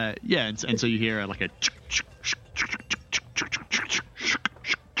it. And so you hear a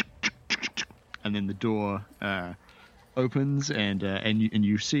and then the door opens, and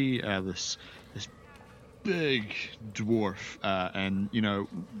you see this big dwarf, and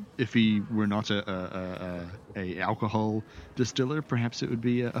if he were not a alcohol distiller, perhaps it would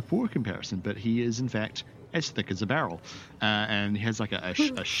be a poor comparison, but he is in fact as thick as a barrel, and he has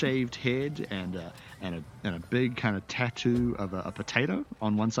a shaved head and a big kind of tattoo of a potato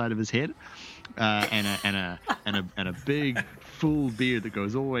on one side of his head, and a big full beard that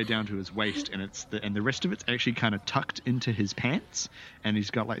goes all the way down to his waist, and the rest of it's actually kind of tucked into his pants, and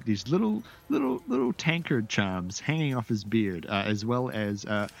he's got these little tankard charms hanging off his beard, as well as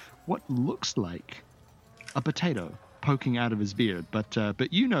what looks like a potato poking out of his beard, but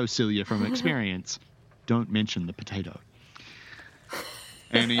Celia, from experience, don't mention the potato.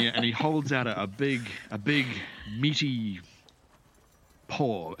 And he holds out a big meaty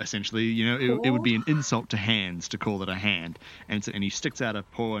paw, essentially. It would be an insult to hands to call it a hand. And he sticks out a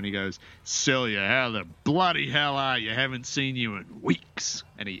paw and he goes, Celia, how the bloody hell are you? Haven't seen you in weeks.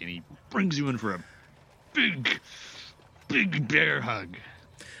 And he brings you in for a big bear hug.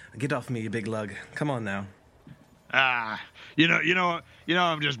 Get off me, you big lug. Come on now. I'm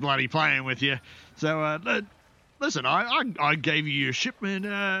just bloody playing with you. So, listen, I gave you your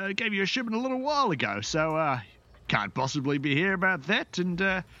shipment. Gave you a shipment a little while ago. So, can't possibly be here about that. And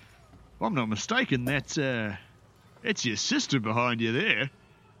if I'm not mistaken, it's your sister behind you there.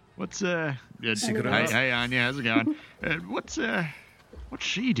 What's hey Anya, how's it going? What's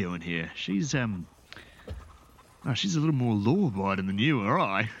she doing here? She's a little more law-abiding than you or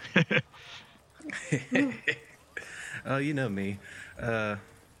I. Oh, you know me. Well,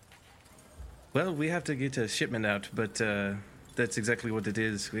 we have to get a shipment out, but that's exactly what it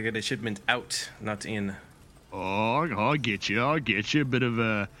is. We get a shipment out, not in. Oh, I get you. Bit of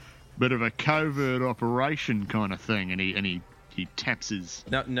a covert operation kind of thing. And he taps his.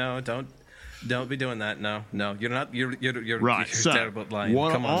 No, don't be doing that. No, you're not. You're right. You're So terrible at lying.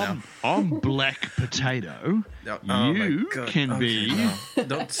 Come on now. I'm Black Potato. Oh, You my God. can Okay, be. no.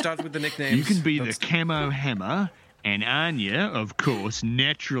 Don't start with the nicknames. You can be Don't the st- Camo Hammer, and Anya, of course,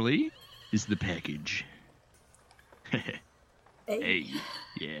 naturally, is the package. Hey,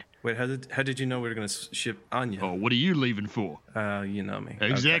 yeah. Wait, how did you know we were going to ship Anya? Oh, what are you leaving for? You know me.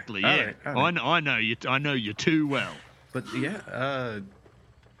 Exactly. Okay. Yeah. All right. I know you. I know you too well. But yeah,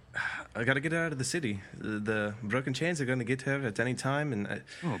 I got to get her out of the city. The broken chains are going to get her at any time, and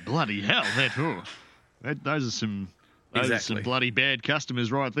Oh bloody hell! Those are some Exactly. bloody bad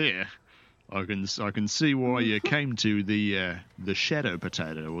customers right there. I can see why you came to the shadow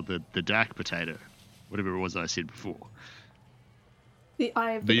potato or the dark potato, whatever it was I said before. The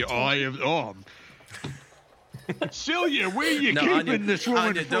eye of The eye of Celia, where are you No, keeping Anya, this woman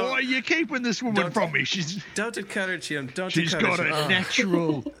Anya, from? don't- Why are you keeping this woman don't- from me? She's encourage him. Don't got encourage a him.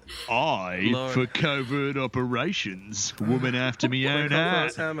 natural eye Lord. for covert operations. Woman after me own Come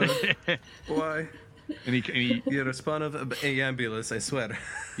heart. close, Hammer. Why? And he You're a spawn of a ambulance, I swear.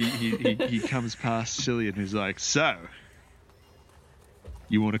 he comes past Celia and he's like, so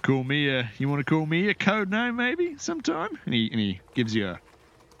you want to call me a code name maybe sometime? And he gives you a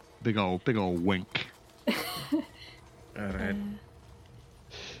big old wink. All right.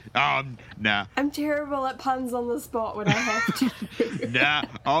 Nah, I'm terrible at puns on the spot when I have to. nah,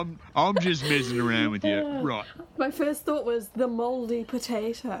 I'm just messing around with you. Right. My first thought was the moldy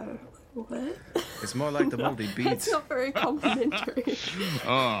potato. What? It's more like the moldy That's beets. not very complimentary.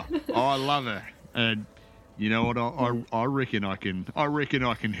 Oh, I love her. And you know what? I reckon I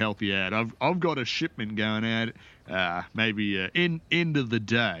can help you out. I've got a shipment going out. Maybe end of the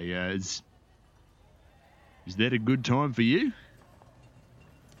day. Is that a good time for you?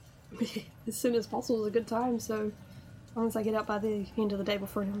 As soon as possible is a good time, so as long as I get out by the end of the day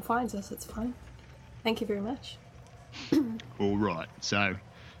before anyone finds us, it's fine. Thank you very much. All right. So,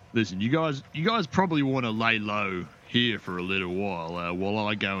 listen, you guys probably want to lay low here for a little while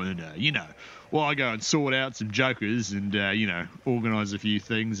I go and sort out some jokers and organise a few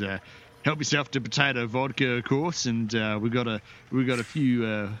things. Help yourself to potato vodka, of course, and we got a few.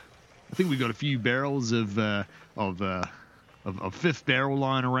 I think we got a few barrels of fifth barrel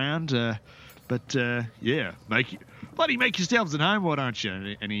lying around. But yeah, make yourselves at home, why don't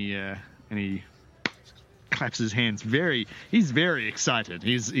you? And he claps his hands. He's very excited.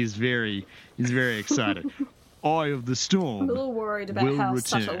 He's very excited. Eye of the storm. I'm a little worried about will how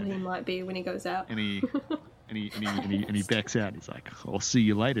return. subtle he might be when he goes out. And he backs out. He's like, "I'll see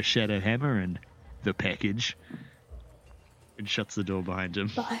you later, Shadow Hammer," and the package, and shuts the door behind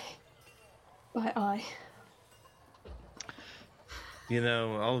him. Bye. Bye, eye. You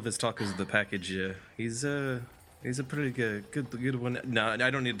know, all of his talk is the package. He's a pretty good one. No, I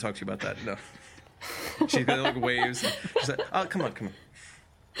don't need to talk to you about that. No. She like waves. She's like, "Oh, come on."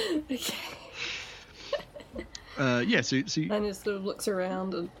 Okay. Yeah. So And just sort of looks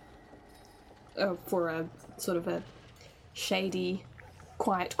around and for a sort of a shady,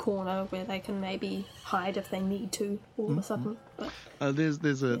 quiet corner where they can maybe hide if they need to all of a sudden. But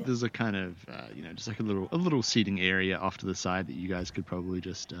there's a kind of just like a little seating area off to the side that you guys could probably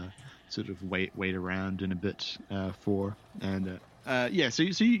just sort of wait around in a bit for. And yeah, so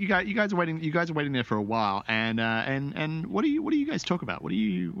you guys are waiting there for a while, and what do you guys talk about?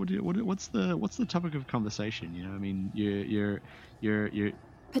 What's the topic of conversation? You know, I mean, you're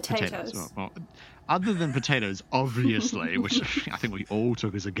potatoes. Well, other than potatoes, obviously, which I think we all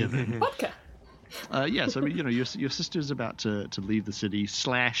took as a given. Vodka. Yeah, so I mean, your sister's about to leave the city. /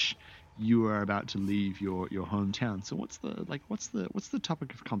 you are about to leave your hometown. So what's the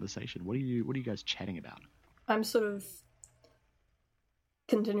topic of conversation? What are you guys chatting about? I'm sort of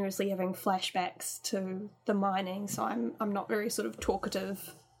continuously having flashbacks to the mining, so I'm not very sort of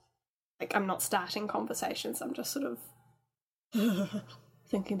talkative. Like, I'm not starting conversations. I'm just sort of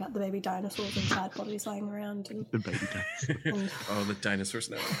thinking about the baby dinosaurs and sad bodies lying around and The baby dinosaur. Oh, the dinosaurs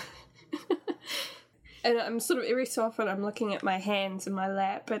now. And I'm sort of, every so often I'm looking at my hands in my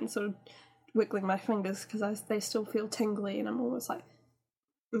lap and sort of wiggling my fingers because they still feel tingly, and I'm almost like,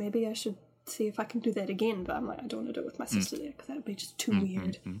 maybe I should see if I can do that again, but I'm like, I don't want to do it with my sister there because that would be just too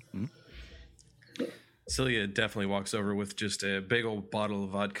weird. Celia definitely walks over with just a big old bottle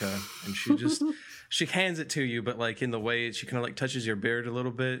of vodka, and she just she hands it to you, but like in the way she kind of like touches your beard a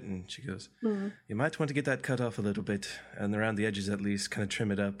little bit, and she goes, "You might want to get that cut off a little bit, and around the edges at least, kind of trim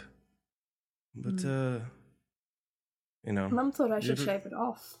it up." But you know, Mum thought I should shave it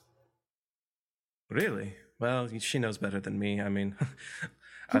off. Really? Well, she knows better than me. I mean,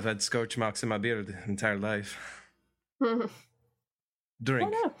 I've had scorch marks in my beard the entire life.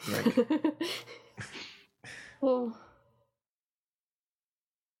 Drink. Oh, no. Drink. Well,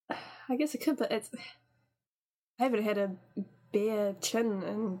 I guess it could, but I haven't had a bare chin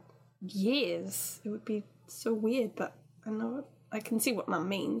in years. It would be so weird, but I know it. I can see what Mum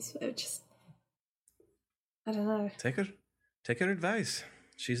means. It just, I don't know. Take her advice.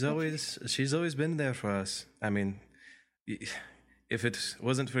 She's always been there for us. I mean, if it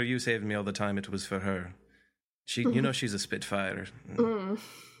wasn't for you saving me all the time, it was for her. You know, she's a spitfire.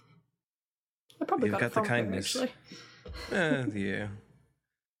 I probably You've got the kindness. Her, actually. Yeah.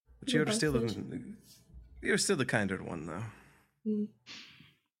 But you're still the kinder one, though.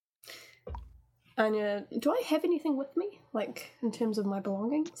 Anya, do I have anything with me, like in terms of my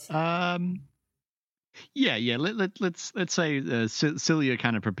belongings? Yeah. Let's say Celia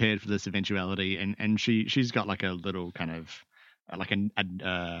kind of prepared for this eventuality, and she's got like a little kind of like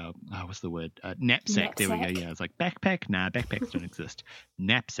what's the word? Knapsack. There we go. Yeah, it's like backpack. Nah, backpacks don't exist.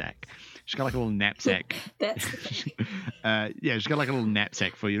 Knapsack. She's got like a little knapsack. That's yeah, she's got like a little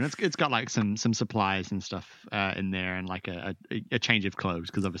knapsack for you, and it's got like some supplies and stuff in there, and like a change of clothes,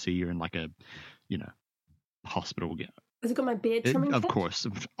 because obviously you're in like a hospital. Yeah. Has it got my beard trimming Of kit? course,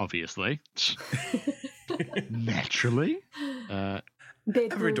 obviously. Naturally.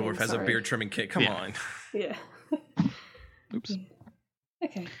 Every dwarf has a beard trimming kit. Come on. Yeah. Oops.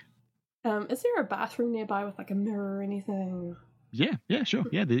 Okay. Is there a bathroom nearby with like a mirror or anything? Yeah, sure.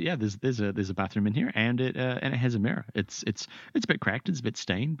 Yeah, there's a bathroom in here, and it has a mirror. It's a bit cracked, it's a bit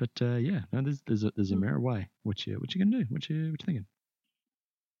stained, but yeah, no, there's a mirror. Why? What you gonna do? What you thinking?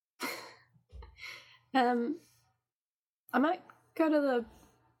 I might go to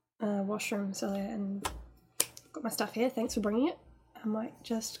the washroom, Celia, and got my stuff here. Thanks for bringing it. I might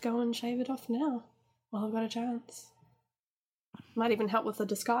just go and shave it off now while I've got a chance. Might even help with the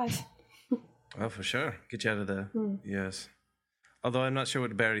disguise. Oh, for sure. Get you out of the... Yes. Although I'm not sure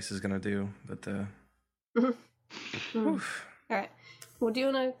what Barry's is going to do, but... All right. Well, do you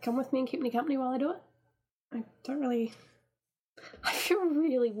want to come with me and keep me company while I do it? I don't really... I feel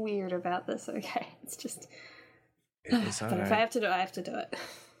really weird about this, okay? It's just... It's all but right. if I have to do it, I have to do it.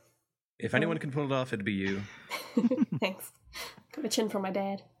 If anyone can pull it off, it'd be you. Thanks. Got my chin from my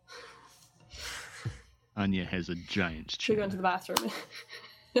dad. Anya has a giant Should we chin. go into the bathroom?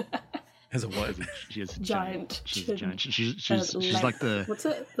 As a what? She has a Giant She's chin. a giant. She's like the... What's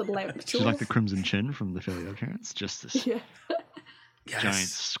it? The lamp. She's like the Crimson Chin from the Fairly Odd Parents. Just this Yeah. Yes. giant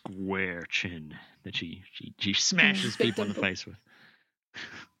square chin that she smashes people in the face with.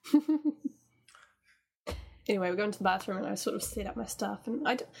 Anyway, we go into the bathroom and I sort of set up my stuff.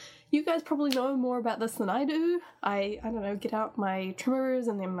 And you guys probably know more about this than I do. I don't know, get out my trimmers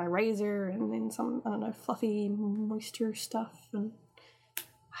and then my razor and then some, I don't know, fluffy moisture stuff. And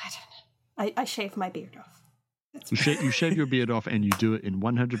I don't know. I shave my beard off. That's You shave your beard off, and you do it in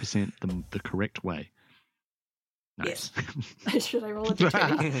 100% the correct way. Nice. Yes. Should I roll a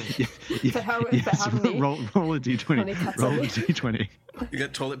d20? Yeah, For how yes, many? roll a d20. How many cuts Roll of a it? d20. You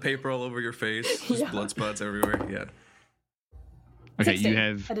got toilet paper all over your face. Just Yeah. blood spots everywhere. Yeah. Okay, 16. you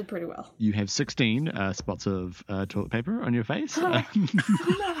have I did pretty well. 16 spots of toilet paper on your face. No.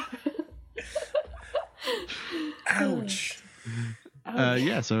 Ouch.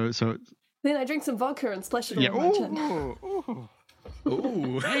 Yeah, so Then I drink some vodka and splash it yeah. all over my chin. Oh,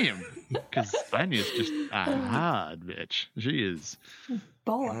 Ooh. damn! Because Anya's just a hard bitch. She is.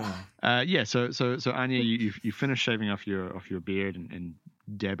 Baller. Yeah. So Anya, you finish shaving off your beard and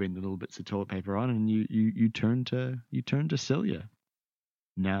dabbing the little bits of toilet paper on, and you turn to Celia.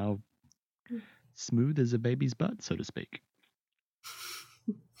 Now, smooth as a baby's butt, so to speak.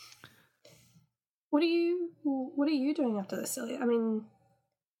 What are you doing after this, Celia? I mean,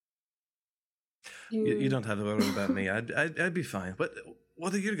 You don't have to worry about me. I'd be fine.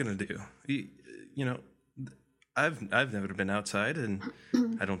 What are you gonna do? You know, I've never been outside, and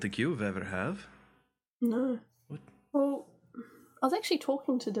I don't think you ever have. No. What? Well, I was actually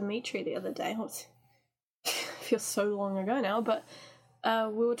talking to Dimitri the other day. It feels so long ago now, but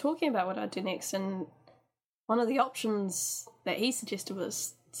we were talking about what I'd do next, and one of the options that he suggested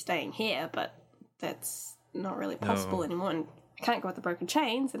was staying here, but that's not really possible anymore, and I can't go with the broken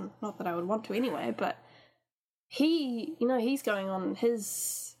chains, and not that I would want to anyway, but he's going on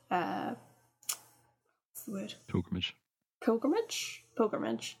his, what's the word? Pilgrimage.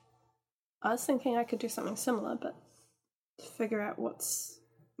 Pilgrimage? I was thinking I could do something similar, but to figure out what's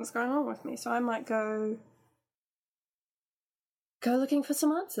going on with me. So I might go looking for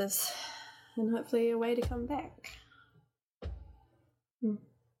some answers, and hopefully a way to come back.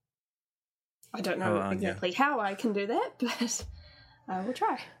 I don't know exactly how I can do that, but I will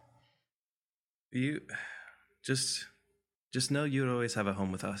try. You just know you always have a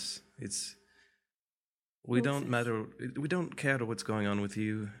home with us. We don't care what's going on with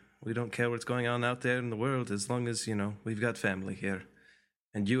you. We don't care what's going on out there in the world, as long as, we've got family here.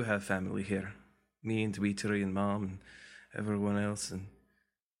 And you have family here. Me and Dmitri and Mom and everyone else. And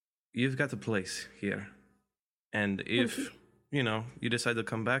you've got a place here. And if, you decide to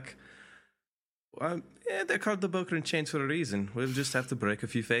come back, well, they're called the Boker and Chains for a reason. We'll just have to break a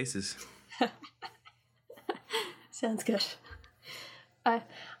few faces. Sounds good. I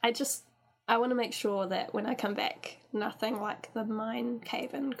want to make sure that when I come back, nothing like the mine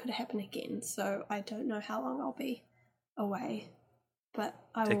cave-in could happen again. So I don't know how long I'll be away, but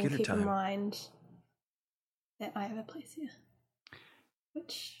I will keep in mind that I have a place here,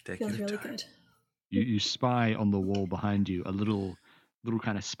 which feels really good. You spy on the wall behind you a little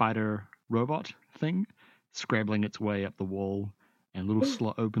kind of spider robot thing scrabbling its way up the wall, and a little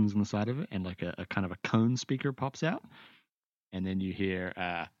slot opens on the side of it, and like a kind of a cone speaker pops out, and then you hear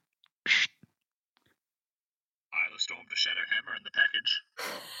the Storm to Shadowhammer in the package.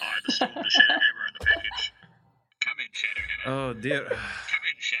 The Storm to Shadowhammer in the package. Come in, Shadowhammer. Oh dear. Come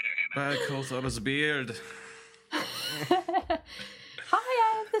in, Shadowhammer. Bad calls on his beard. Hi,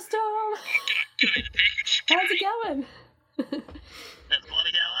 I have the Storm. G'day, the package. How's it going? That's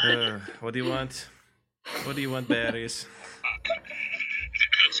bloody hell, are you? What do you want? What do you want, berries?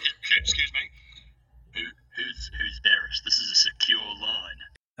 Excuse me. Who's Barris? This is a secure line.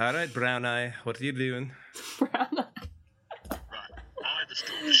 All right, Brown Eye, what are you doing? Brown Eye. Right. The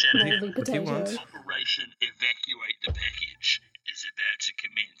Storm to Shadowhammer. What do you want? Operation Evacuate the Package is about to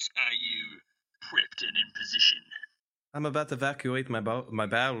commence. Are you prepped and in position? I'm about to evacuate my bowels.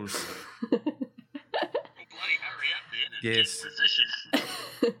 Well, bloody hurry up then and Yes. get in position.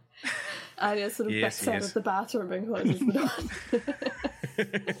 I just sort of backs out of the bathroom and closes the door.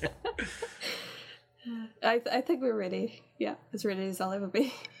 I think we're ready. Yeah, as ready as I'll ever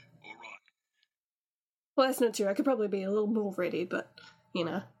be. All right. Well, that's not true. I could probably be a little more ready, but, I'm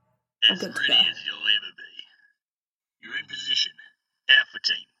As good to ready go. as you'll ever be. You're in position. Alpha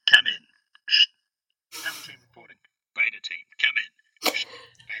team, come in. Shh. Alpha team reporting. Beta team, come in. Shh.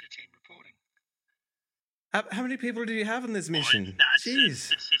 Beta team reporting. How many people do you have in this mission? No,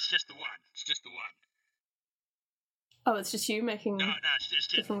 Jeez. it's just the one. It's just the one. Oh, it's just you making... No, it's just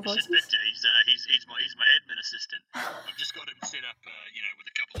Different Victor. voices? He's my admin assistant. I've just got him set up, with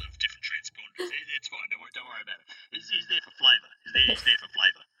a couple of different transponders. It's fine. Don't worry about it. He's there for flavour. He's there for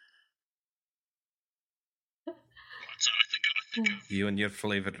flavour. Right, so I think I've You and your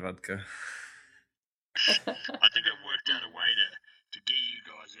flavored vodka. I think I've worked out a way to get you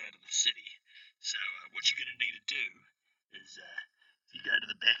guys out of the city. So what you're going to need to do is if you go to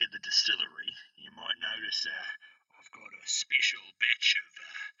the back of the distillery, you might notice I've got a special batch of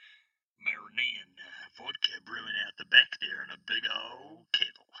Marinian vodka brewing out the back there in a big old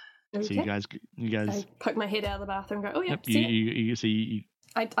kettle. Okay. So you guys. I poke my head out of the bathroom and go, oh, yeah, Yep. see it? You see.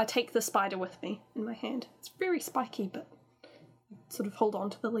 I take the spider with me in my hand. It's very spiky, but I sort of hold on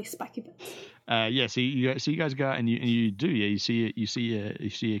to the least spiky bits. Yeah. So you guys go out and you do. Yeah. You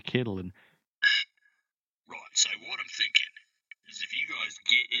see a kettle and. Right. So what I'm thinking is if you guys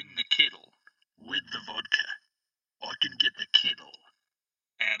get in the kettle with the vodka, I can get the kettle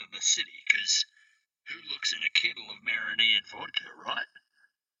out of the city, because who looks in a kettle of Marinian vodka, right?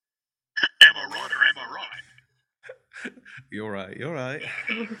 Am I right or am I right? You're right.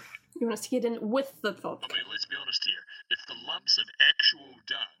 You want us to get in with the vodka? I mean, let's be honest here. If the lumps of actual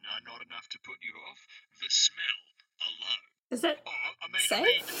dung are not enough to put you off, the smell alone. Is that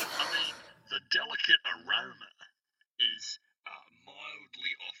safe? I mean, the delicate aroma is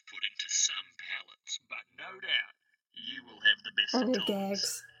mildly off-putting to some palates, but no doubt you will have the best Oh, of your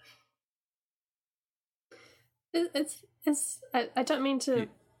times. gags. I don't mean to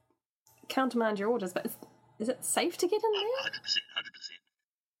countermand your orders, but is it safe to get in there? 100%.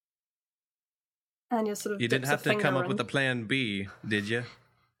 And you're sort of You didn't dips have a to come finger up with a in. plan B, did you?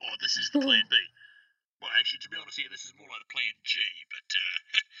 Oh, this is the plan B. Well, actually, to be honest here, this is more like the plan G, but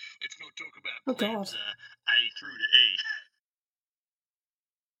let's not talk about Oh, plans God. A through to E.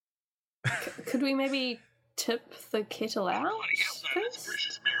 Could we maybe tip the kettle out? Bloody hell, no, that's first?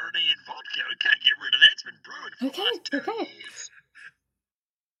 precious Marinian vodka. We can't get rid of that. It's been brewing for the last 2 Okay. years.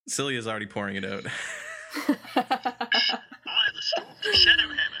 Celia's already pouring it out. I, the Storm to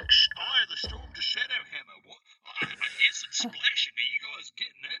Shadowhammer. I, the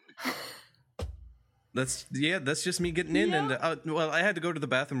That's just me getting in, and I had to go to the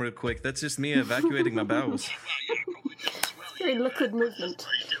bathroom real quick. That's just me evacuating my bowels. Probably do as well. Very liquid movement. So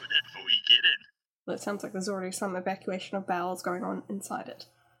you're doing that before you get in. Well, it sounds like there's already some evacuation of bowels going on inside it.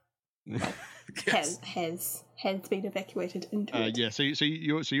 Yes. Has been evacuated into it. Yeah. So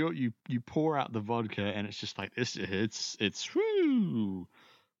you pour out the vodka, and it's just like this. It's woo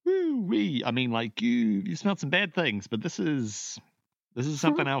wee. I mean, like you smelled some bad things, but this is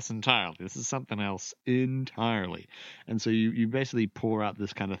something else entirely. This is something else entirely. And so you basically pour out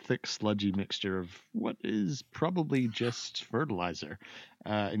this kind of thick, sludgy mixture of what is probably just fertilizer,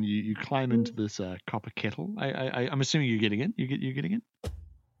 and you climb into this copper kettle. I'm assuming you're getting in. You're getting in.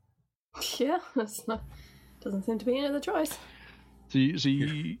 Yeah, doesn't seem to be any other choice.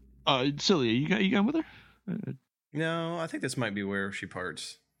 Celia, are you going with her? No, I think this might be where she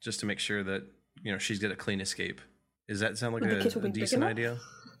parts, just to make sure that she's got a clean escape. Does that sound like a decent idea?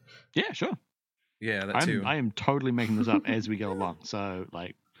 Yeah, sure. Yeah, that too. I am totally making this up as we go along. So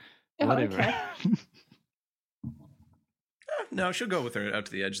whatever. Okay. No, she'll go with her out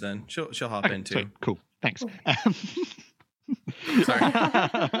to the edge. Then she'll hop in too. So, cool. Thanks. Sorry.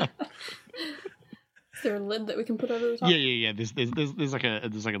 Is there a lid that we can put over the top? Yeah. There's like a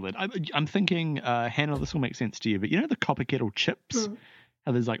lid. I'm thinking, Hannah, this will make sense to you. But the copper kettle chips.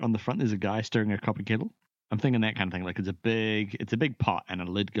 How there's like on the front there's a guy stirring a copper kettle. I'm thinking that kind of thing. Like it's a big pot and a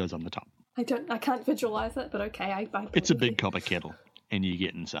lid goes on the top. I can't visualize it, but okay. I it's a big copper kettle, and you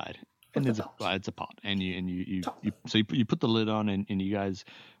get inside, and it's a pot, and you put the lid on, and you guys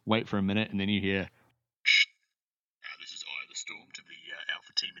wait for a minute, and then you hear. This is Eye of the Storm to the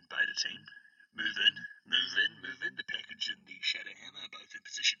Alpha team and Beta team. Move in. The package and the Shadow Hammer are both in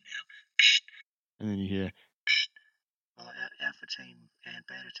position now. And then you hear. Alpha team and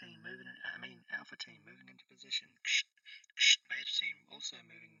Beta team moving in. Alpha team moving into position. Beta team also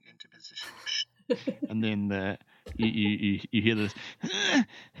moving into position. And then you hear this.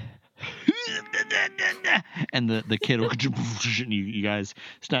 And the kettle, and you guys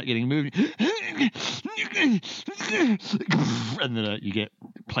start getting moved, and then you get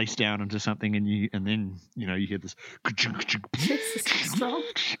placed down into something, and then you hear this,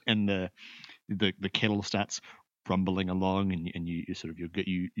 and the kettle starts rumbling along, and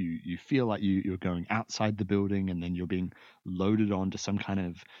you feel like you're going outside the building, and then you're being loaded onto some kind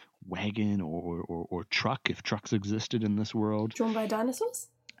of wagon or truck, if trucks existed in this world. Drawn by dinosaurs?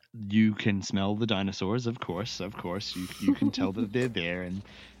 You can smell the dinosaurs, of course. You can tell that they're there, and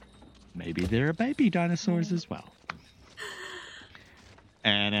maybe there are baby dinosaurs as well.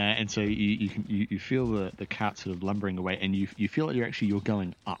 And so you feel the cart sort of lumbering away, and you feel like you're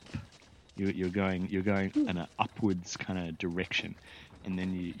going up. You're going in an upwards kind of direction, and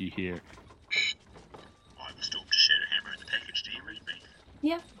then you hear. I was talking to Shadow Hammer in the package. Do you read me?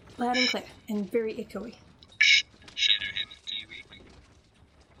 Yeah, loud and clear, and very echoey. Shadow Hammer, do you read me?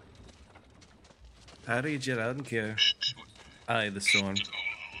 I read you loud and clear. Eye of the Storm. Thank you.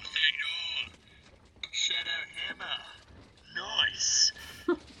 Shadow Hammer. Nice.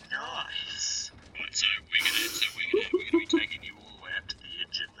 Nice. Right, so we're gonna be taking you all the way up to the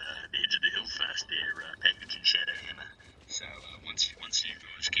edge of the hill first there, package and Shadow Hammer. So once you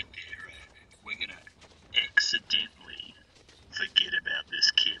guys get there, we're gonna accidentally forget about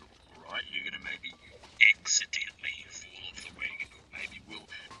this kettle, right? You're gonna maybe accidentally fall off the wagon, or maybe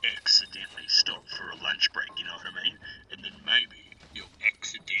we'll accidentally stop for a lunch break, you know what I mean? And then maybe you'll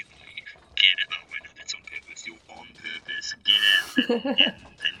accidentally get out. Oh wait, no, that's on purpose. You'll on purpose get out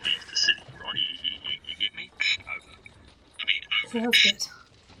and leave the city, right? You get me? Over. Sounds good.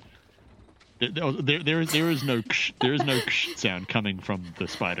 There is no sound coming from the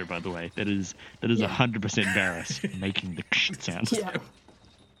spider. By the way, that is 100% Varys making the sound. Yeah.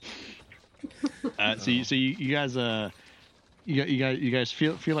 So you guys you guys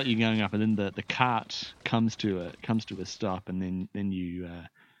feel like you're going up, and then the cart comes to a stop, and then you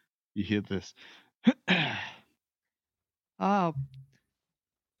hear this. Oh,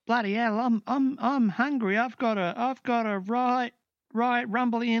 bloody hell! I'm hungry. I've got a right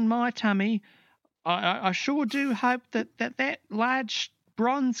rumbly in my tummy. I sure do hope that large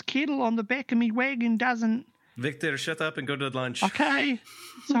bronze kettle on the back of me wagon doesn't. Victor, shut up and go to lunch. Okay.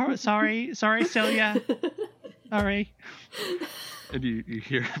 Sorry, Celia. Sorry. And you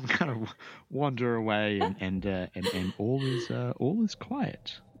hear him kind of wander away, and all is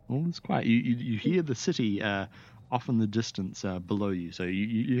quiet. All is quiet. You hear the city off in the distance below you, so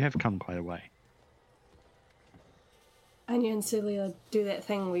you have come quite a way. Anya and Celia do that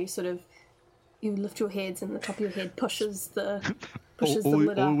thing where you lift your heads and the top of your head pushes the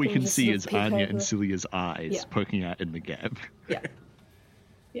lid up. All we can just see sort is of peek Anya over. and Celia's eyes poking out in the gap.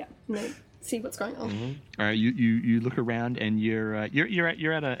 Yeah. No, see what's going on. All right, you look around and you're at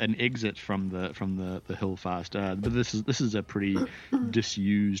an exit from the hill fast. But this is a pretty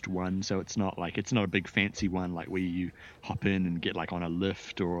disused one, so it's not a big fancy one like where you hop in and get like on a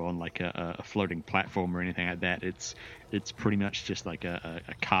lift or on like a floating platform or anything like that. It's pretty much just like a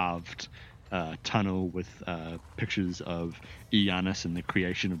carved tunnel with pictures of Iannis and the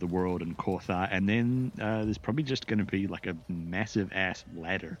creation of the world and Korthar, and then there's probably just going to be like a massive ass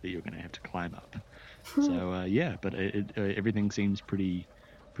ladder that you're going to have to climb up. So but everything seems pretty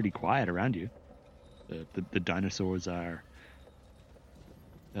quiet around you. The dinosaurs are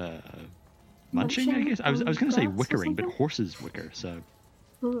munching, I guess. I was going to say wickering, but horses wicker. So.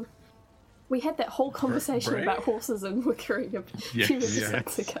 We had that whole conversation Right? about horses and wickering a few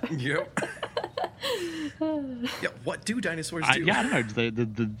minutes ago. Yep. Yeah. What do dinosaurs do? I don't know.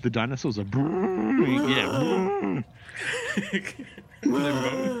 The dinosaurs are.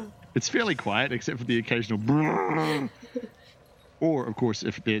 It's fairly quiet except for the occasional. Or of course,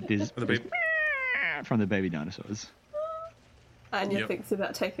 if there's The baby. from the baby dinosaurs. Anya Yep. thinks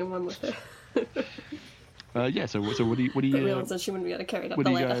about taking one with her. So what do you But realizes she wouldn't be able to carry it up what the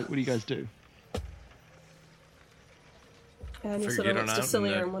do you ladder. guys what do you guys do? And you Figure sort it of looks out to and,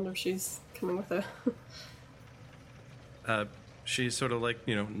 Celia and wonder if she's coming with her. She sort of like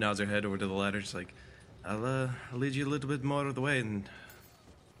nods her head over to the ladder. She's like, I'll lead you a little bit more of the way, and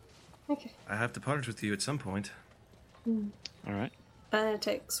Okay. I have to part with you at some point. All right. Anna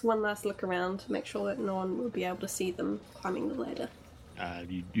takes one last look around to make sure that no one will be able to see them climbing the ladder.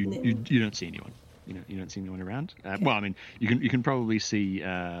 You don't see anyone. You don't see anyone around. Well, I mean, you can probably see.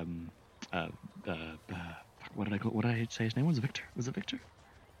 What did I say his name was? Victor? Was it Victor?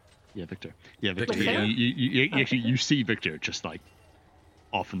 Yeah, Victor. Yeah, Victor. Victor, Yeah, yeah. you see Victor just like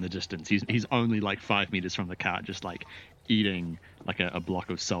off in the distance. He's only like 5 meters from the cart, just like eating like a block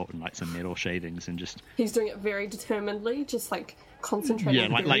of salt and like some metal shavings and just. He's doing it very determinedly, just like concentrating. Yeah,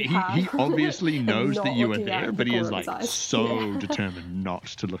 like very he hard obviously and knows not that you are looking out there, of but the he is corner of like his eyes. so Yeah. determined not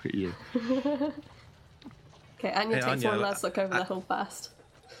to look at you. Okay, Anya Hey, takes Anya, one last look over the hill fast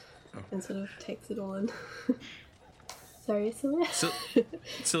and sort of takes it all in. Sorry, Celia. So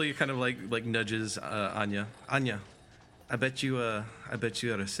Celia kind of like nudges Anya. Anya, I bet you are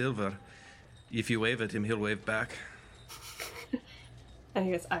a silver. If you wave at him, he'll wave back. And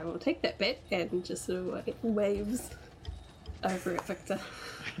he goes, I will take that bet, and just sort of like waves over at Victor.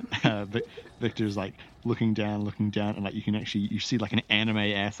 Victor's like looking down, and like you see like an anime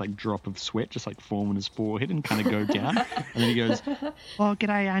ass like drop of sweat just like form on his forehead and kind of go down, and then he goes, "Oh,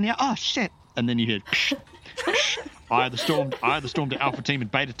 g'day, Anya. Oh shit!" And then you hear, "Eye of the storm to Alpha Team and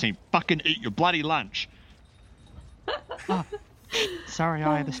Beta Team. Fucking eat your bloody lunch." Oh, sorry,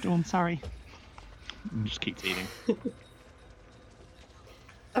 Eye of the Storm. Sorry. And just keeps eating.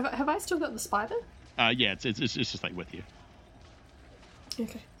 Have I still got the spider? Yeah, it's just like with you.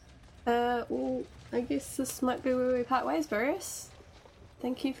 Okay. Well, I guess this might be where we part ways, Various.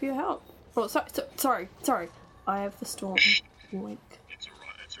 Thank you for your help. Oh, sorry. I have the storm. Wink. It's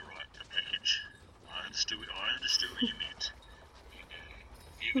alright, the package. I understood what you meant.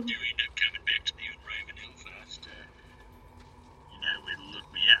 If you do end up coming back to me on Ravenhill fast, you know where to look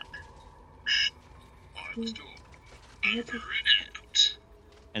me up. I am still over and out.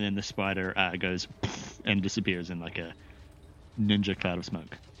 And then the spider goes and disappears in like a ninja cloud of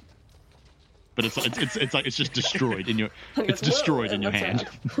smoke. But it's just destroyed in your And he it's goes, "Whoa," destroyed in and your looks hand.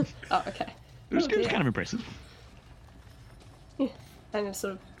 around. Oh, okay. It's Oh, dear. kind of impressive. Yeah. And it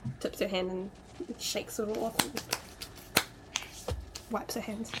sort of tips her hand and shakes it all off and wipes her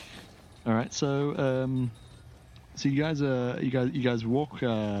hands. All right, so you guys walk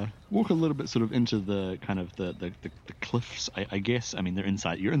a little bit sort of into the kind of the cliffs, I guess. I mean, you're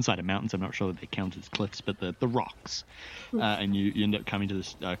inside a mountain, so I'm not sure that they count as cliffs, but the rocks, and you end up coming to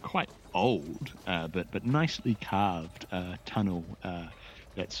this quite old but nicely carved tunnel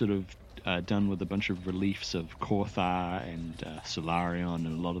that's sort of done with a bunch of reliefs of Korthar and Solarion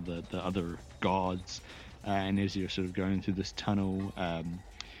and a lot of the other gods. And as you're sort of going through this tunnel,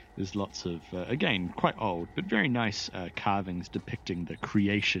 there's lots of, again, quite old, but very nice carvings depicting the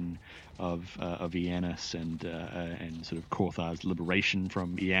creation of Iannis and sort of Korthar's liberation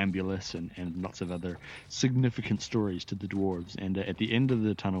from Iambulus and lots of other significant stories to the dwarves. And at the end of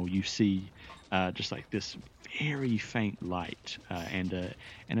the tunnel, you see just like this very faint light and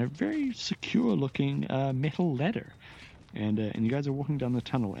a very secure-looking metal ladder. And you guys are walking down the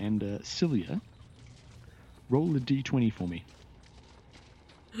tunnel, and Cilia, roll a d20 for me.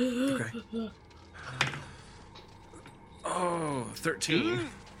 Okay. Oh, 13.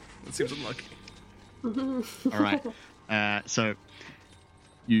 That seems unlucky. All right. So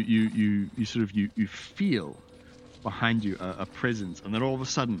you sort of you feel behind you a presence, and then all of a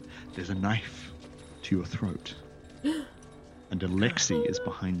sudden there's a knife to your throat, and Alexei is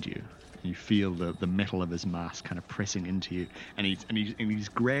behind you. You feel the metal of his mask kind of pressing into you, and he's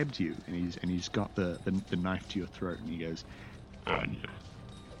grabbed you, and he's got the knife to your throat, and he goes, Anya,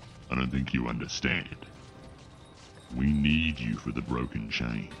 I don't think you understand. We need you for the broken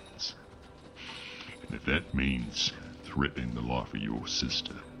chains. And if that means threatening the life of your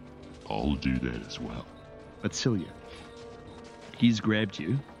sister, I'll do that as well. But Celia, he's grabbed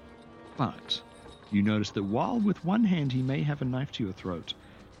you, but you notice that while with one hand he may have a knife to your throat,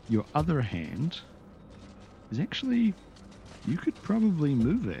 your other hand is actually, you could probably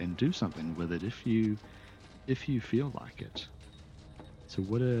move it and do something with it if you feel like it. So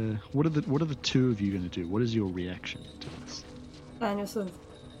what are the two of you going to do? What is your reaction to this? Anya's sort of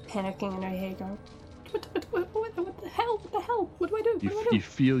panicking in her head, going, what the hell? What the hell? What do I do? What do I do? You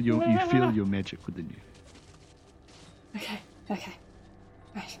feel your magic within you. Okay.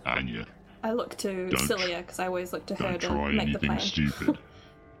 Right. Anya, I look to Don't- Celia, because I always look to her don't to try make the anything plan. stupid.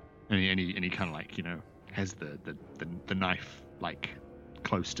 And he kind of like, has the knife like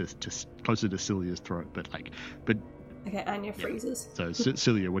closer to Celia's throat, but Okay, Anya freezes. so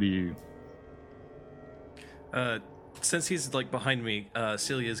Celia, what do you? Since he's like behind me,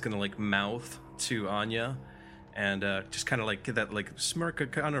 Celia's gonna like mouth to Anya, and just kind of like get that like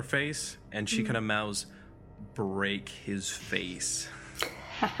smirk on her face, and she kind of mouths, "Break his face."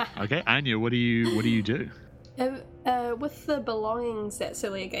 Okay, Anya, what do you do? With the belongings that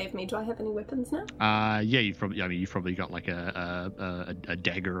Celia gave me, do I have any weapons now? Yeah, you've probably got like a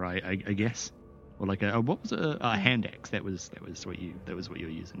dagger, I guess, or like what was a hand axe? That was what you were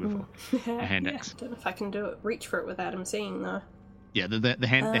using before. A hand axe. I don't know if I can reach for it without him seeing though. Yeah, the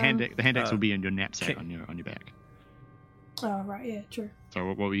hand axe will be in your knapsack can- on your back. Oh right, yeah, true. So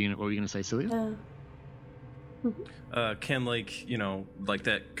what were you gonna say, Celia? Can like like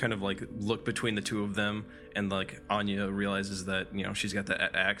that kind of like look between the two of them, and like Anya realizes that she's got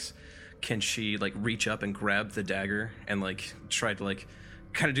the axe. Can she like reach up and grab the dagger and like try to like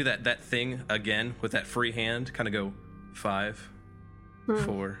kind of do that thing again with that free hand, kind of go 5,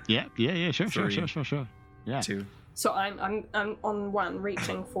 4, Yeah, sure. 3, Yeah. 2. So I'm on one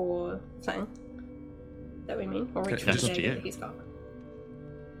reaching for thing. That we mean, or reach for That's the up to dagger you. that he's got.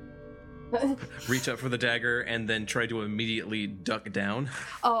 Reach up for the dagger and then try to immediately duck down.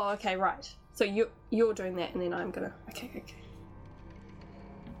 Oh, okay, right. So you're doing that, and then I'm gonna. Okay.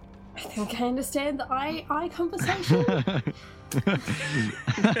 I think I understand the eye conversation. We'll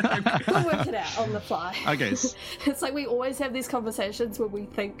work it out on the fly. Okay. It's like we always have these conversations where we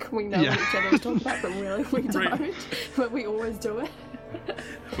think we know Yeah. what each other is talking about, but really we don't. Right. But we always do it.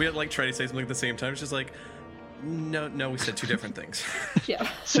 We had like try to say something at the same time. It's just like, no, we said two different things. Yeah.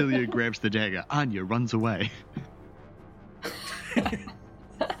 Celia grabs the dagger. Anya runs away.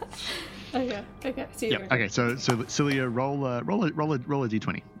 Okay. So Yeah. Okay. So Celia, roll a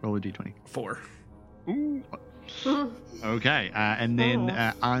d20. Roll a d20. 4. Ooh. Okay. And then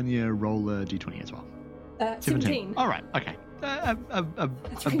Anya, roll a d20 as well. 17. All right. Okay. A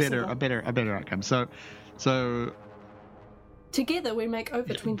reasonable. better outcome. So Together we make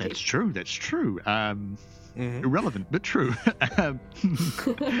over 20. that's true. Mm-hmm. Irrelevant, but true.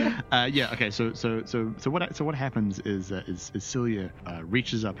 Yeah. Okay. So what happens is Celia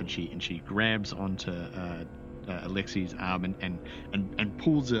reaches up and she grabs onto Alexei's arm and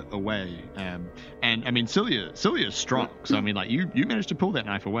pulls it away. And I mean Celia's strong, so I mean like you managed to pull that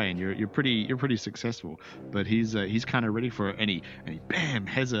knife away, and you're pretty successful. But he's kind of ready for it, and he bam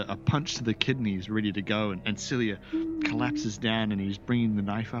has a punch to the kidneys ready to go, and Celia collapses down, and he's bringing the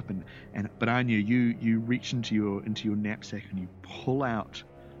knife up, but Anya, you reach into your knapsack and you pull out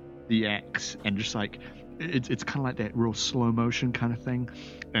the axe, and just like it's kind of like that real slow motion kind of thing,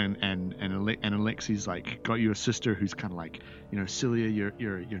 and Alexei's like got you a sister who's kind of like, Celia,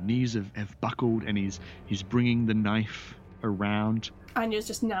 your knees have buckled, and he's bringing the knife around. Anya's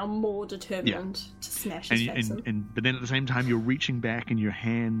just now more determined to smash his face in. But then at the same time you're reaching back and your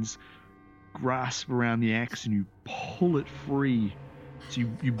hands grasp around the axe and you pull it free. So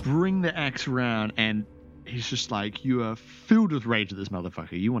you bring the axe around, and he's just like, you are filled with rage at this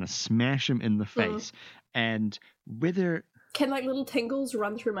motherfucker. You want to smash him in the face. And whether Can like little tingles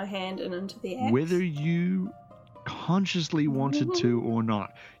run through my hand and into the axe? whether you consciously wanted to or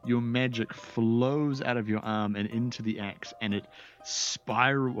not, your magic flows out of your arm and into the axe, and it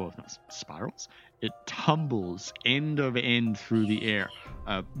spirals. It tumbles end over end through the air,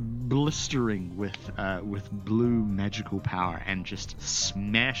 blistering with blue magical power, and just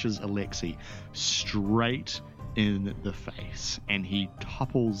smashes Alexei straight in the face, and he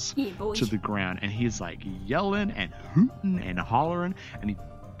topples Yeah, boy. to the ground, and he's like yelling and hooting and hollering, and he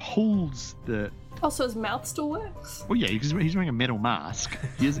pulls the. Oh, so his mouth still works? Well, yeah, he's wearing a metal mask.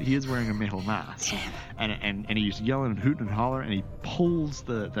 He is wearing a metal mask, and he's yelling and hooting and hollering, and he pulls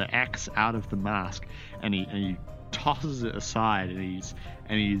the axe out of the mask, and he tosses it aside, and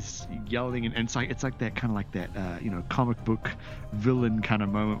he's yelling, and it's like that kind of like that comic book villain kind of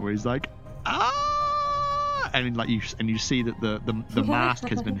moment where he's like, ah, and like you see that the mask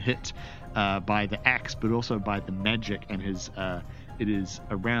has been hit by the axe, but also by the magic, and it is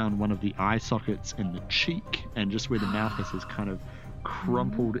around one of the eye sockets in the cheek, and just where the mouth is kind of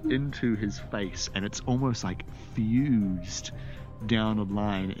crumpled into his face, and it's almost like fused down a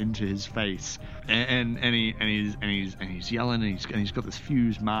line into his face, and he's yelling, and he's got this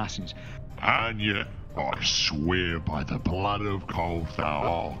fused mask, and he's, Anya, I swear by the blood of Kolthar,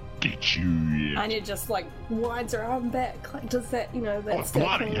 I'll get you yet. Anya just like winds her arm back, like does that, that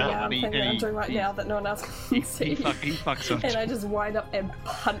bloody hell, arm thing that I'm doing right now that no one else can see. he fucks up. And I just wind up and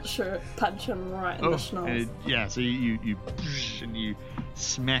punch him right in the schnoz. So you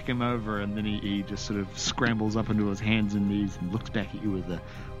smack him over, and then he just sort of scrambles up into his hands and knees and looks back at you with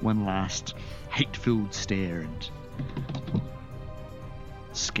one last hate-filled stare and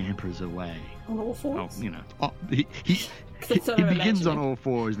scampers away. On all fours? He Sort of begins on imagining. all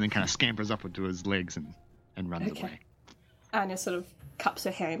fours and then kind of scampers up into his legs and runs Okay. away. Anya sort of cups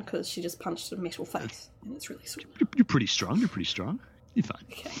her hand because she just punched a metal face, and it's really sore. You're pretty strong. You're fine.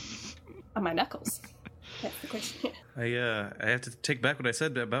 Okay. Are my knuckles? That's the question here. I have to take back what I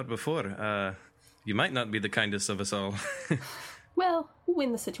said about before. You might not be the kindest of us all. Well,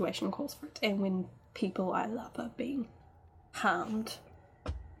 when the situation calls for it, and when people I love are being harmed,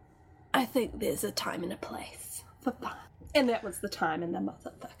 I think there's a time and a place for fun. And that was the time and the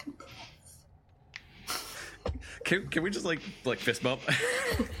motherfucking place. Can we just like fist bump?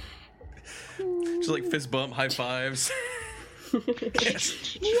 Just like fist bump, high fives.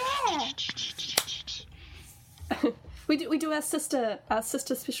 Yes. Yeah. we do our sister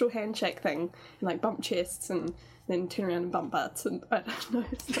special handshake thing, and like bump chests and then turn around and bump butts, and I don't know.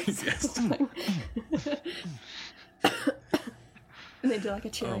 Yes. And then do like a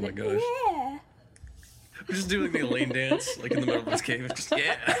cheer. Oh my and gosh. Yeah. We just do like the Elaine dance, like in the middle of this cave. Just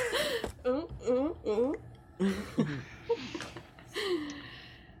yeah.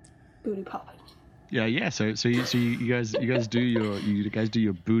 Booty popping. Yeah. So you guys do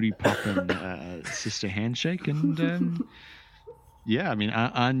your booty popping sister handshake, and yeah. I mean,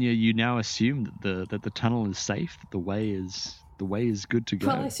 Anya, you now assume that the tunnel is safe, that the way is good to go.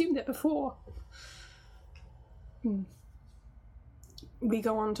 Well, I assumed that before. We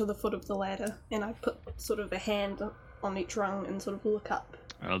go on to the foot of the ladder, and I put sort of a hand on each rung and sort of look up.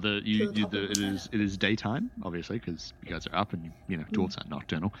 It is daytime, obviously, because you guys are up, and dwarves aren't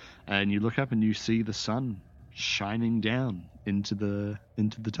nocturnal. And you look up and you see the sun shining down into the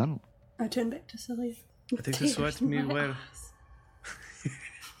tunnel. I turn back to Celia. I think this might be where.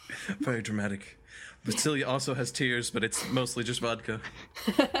 Very dramatic. But Celia also has tears, but it's mostly just vodka.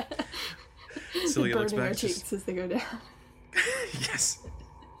 Celia looks Burning back. her cheeks as they go down. Yes.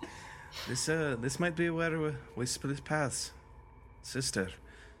 This might be where we split paths, sister.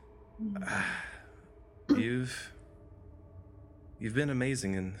 You've been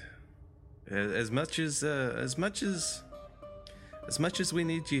amazing, and as much as we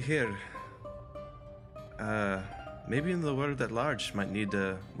need you here, maybe in the world at large might need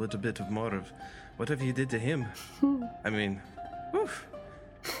a little bit of more of whatever you did to him. I mean, oof.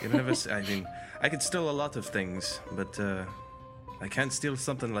 You never. I mean, I could steal a lot of things, but I can't steal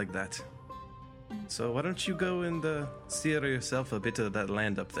something like that. So why don't you go and steer yourself a bit of that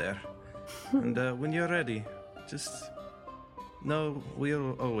land up there, and when you're ready, just know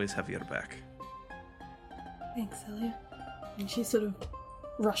we'll always have your back. Thanks, Celia. And she sort of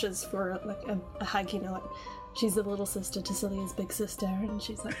rushes for like a hug, like she's the little sister to Celia's big sister, and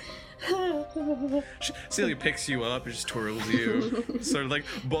she's like, Celia picks you up and just twirls you, sort of like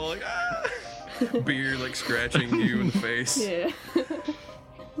bawling, ah! Beer like scratching you in the face. yeah.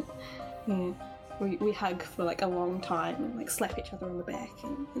 Yeah. We hug for like a long time and like slap each other on the back,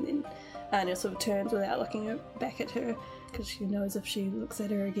 and then Anya sort of turns without looking back at her, because she knows if she looks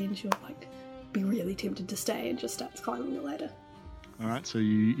at her again, she'll like be really tempted to stay, and just starts climbing the ladder. All right, so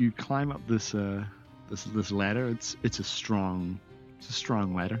you climb up this ladder. It's a strong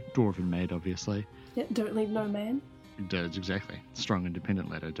ladder, dwarven made, obviously. Yeah, don't leave no man. It does, exactly. Strong, independent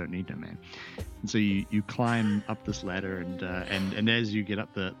ladder. Don't need no man. And so you climb up this ladder, and as you get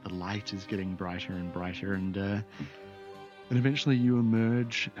up, the light is getting brighter and brighter, and eventually you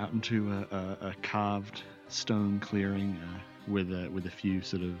emerge out into a carved stone clearing with a few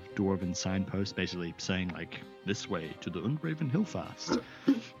sort of dwarven signposts, basically saying like this way to the Unraven Hillfast.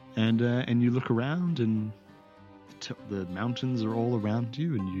 And you look around, and the mountains are all around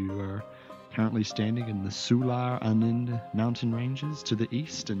you, and you are currently standing in the Sular Anin mountain ranges to the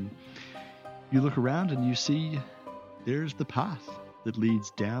east. And you look around and you see there's the path that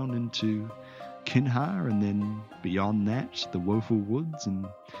leads down into Kinhar, and then beyond that the Woeful Woods, and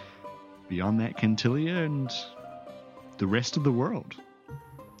beyond that Cantilia, and the rest of the world.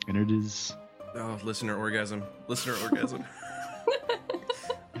 And it is listener orgasm.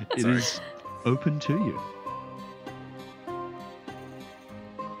 It is open to you.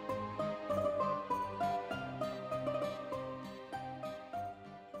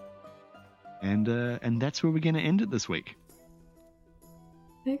 And that's where we're going to end it this week.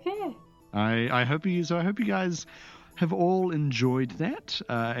 Okay. I hope you guys have all enjoyed that,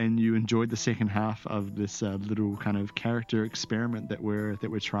 and you enjoyed the second half of this little kind of character experiment that we're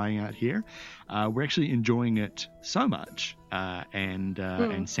trying out here. We're actually enjoying it so much,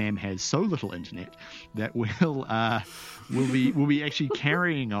 and Sam has so little internet that we'll be actually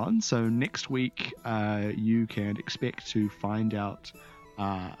carrying on. So next week, you can expect to find out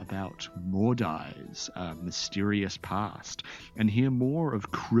about Mordai's mysterious past, and hear more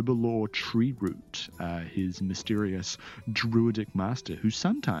of Cribbalor Treeroot, his mysterious druidic master, who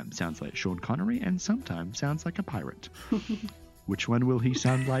sometimes sounds like Sean Connery and sometimes sounds like a pirate. Which one will he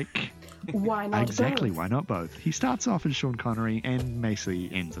sound like? Why not Exactly, both? why not both? He starts off as Sean Connery and basically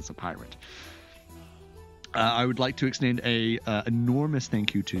ends as a pirate. I would like to extend a enormous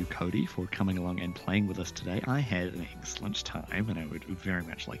thank you to Cody for coming along and playing with us today. I had an excellent time, and I would very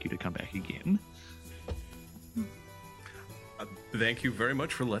much like you to come back again. Thank you very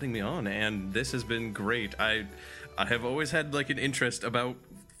much for letting me on, and this has been great. I have always had like an interest about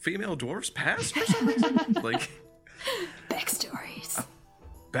female dwarves past for some reason. Like Backstories.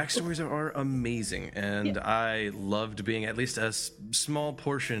 Backstories are amazing, and I loved being at least a small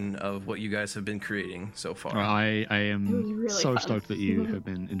portion of what you guys have been creating so far. I It am was really so fun. stoked that you have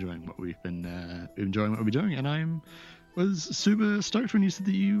been enjoying what we've been enjoying what we're doing, and was super stoked when you said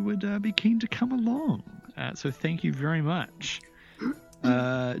that you would be keen to come along. So thank you very much.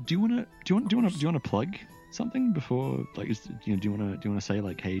 Do you want to plug something before, like, do you want to say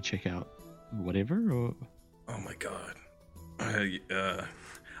like, hey, check out whatever, or? Oh my god.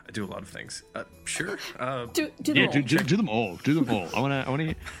 I do a lot of things. Sure. Do Yeah, them all. do them all. Do them all. I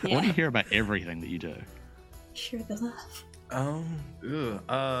want to hear about everything that you do. Sure enough.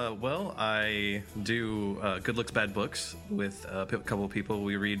 Well, I do Good Looks, Bad Books with a couple of people.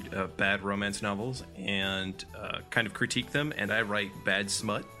 We read bad romance novels and kind of critique them, and I write bad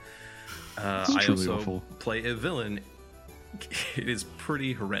smut. I truly also awful. play a villain. It is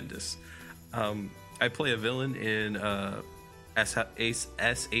pretty horrendous. I play a villain in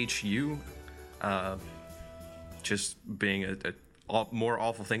SHU, just being a more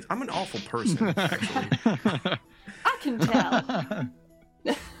awful things. I'm an awful person, actually. I can tell.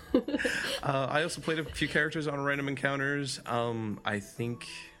 I also played a few characters on Random Encounters. I think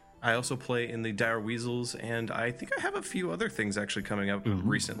I also play in the Dire Weasels, and I think I have a few other things actually coming up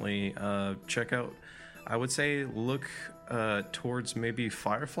recently. Check out, I would say, look towards maybe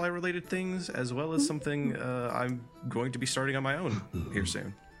Firefly-related things, as well as something I'm going to be starting on my own here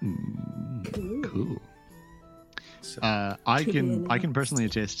soon. Cool. So, I can personally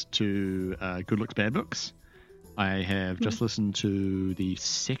attest to Good Looks, Bad Books. I have just listened to the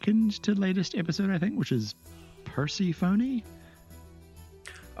second to latest episode, I think, which is Persephone.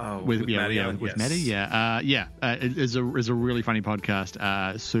 With Maddie, with yes. Maddie, it is a really funny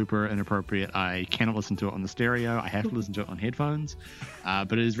podcast. Super inappropriate. I cannot listen to it on the stereo. I have to listen to it on headphones.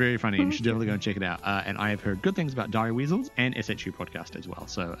 But it is very funny. You should definitely go and check it out. And I have heard good things about Dire Weasels and SHU podcast as well.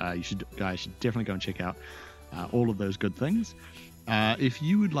 So you should definitely go and check out all of those good things. If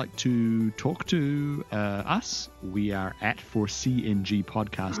you would like to talk to us, we are at 4CNG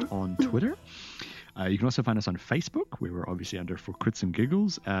Podcast on Twitter. You can also find us on Facebook, where we're obviously under For Crits and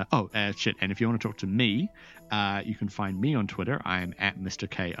Giggles. And if you want to talk to me, you can find me on Twitter. I am at Mr.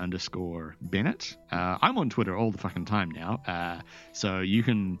 K_Bennett. I'm on Twitter all the fucking time now, so you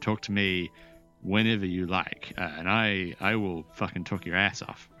can talk to me whenever you like, and I will fucking talk your ass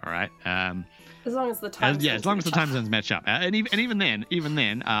off. All right. As long as the time as long as the time zones match up, and even then,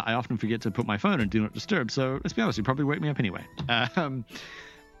 I often forget to put my phone on Do Not Disturb. So let's be honest, you probably wake me up anyway.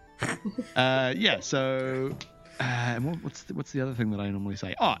 So and what's the other thing that I normally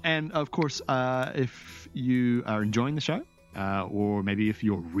say? Oh, and of course, if you are enjoying the show, or maybe if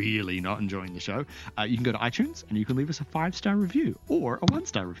you're really not enjoying the show, you can go to iTunes and you can leave us a 5-star review or a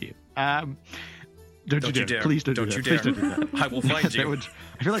 1-star review. Don't you dare. Please don't do that. you Please dare. don't do that. I will find you.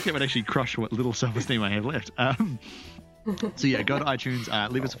 I feel like that would actually crush what little self-esteem I have left. So yeah, go to iTunes,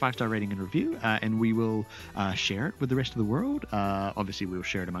 leave us a 5-star rating and review, and we will share it with the rest of the world. Obviously, we will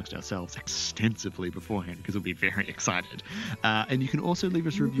share it amongst ourselves extensively beforehand because we'll be very excited. And you can also leave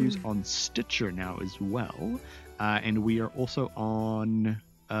us reviews on Stitcher now as well. And we are also on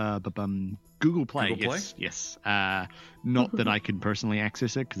Google Play. Google Play? Yes. Not that I can personally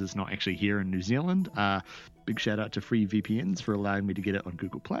access it because it's not actually here in New Zealand. Big shout out to Free VPNs for allowing me to get it on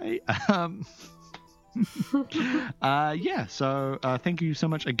Google Play. So thank you so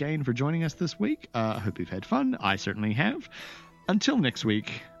much again for joining us this week. I hope you've had fun. I certainly have. Until next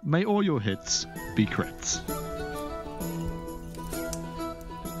week, may all your hits be crits.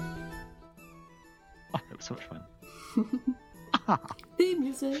 Oh, that was so much fun. Theme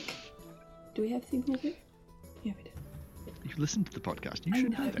music. Do we have theme music? Yeah, we do. You listen to the podcast. You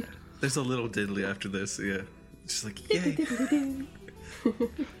should know that. There's a little diddly after this. Yeah. Just like, yay.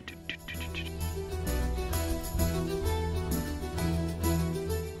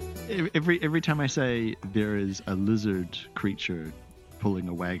 Every time I say there is a lizard creature pulling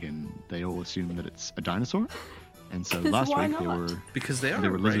a wagon, they all assume that it's a dinosaur. And so last why week not? Because they are,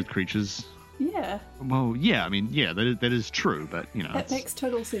 there were lizard right? creatures. Yeah. Well, yeah, I mean, yeah, that is true, but you know, That makes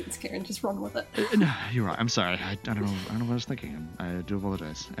total sense, Karen. Just run with it. No, you're right. I'm sorry. I don't know what I was thinking. I do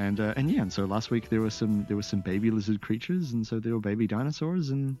apologize. And so last week there was some baby lizard creatures, and so there were baby dinosaurs,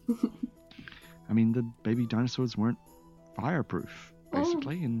 and I mean the baby dinosaurs weren't fireproof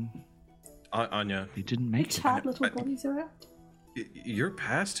basically, and Anya, they didn't make it. Charred little bodies around. Your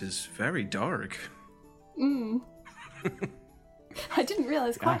past is very dark. I didn't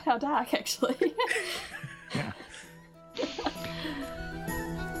realize quite how dark, actually. Yeah.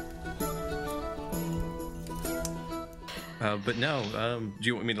 But no, do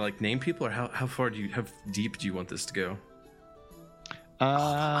you want me to like name people, or how deep do you want this to go?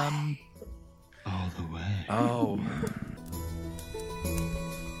 All the way. Oh.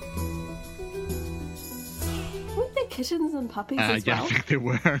 Weren't there kittens and puppies as Yeah, well? I think there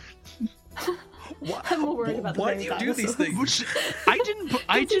were. I'm more worried about the Why baby do you do these dinosaurs. things? I didn't put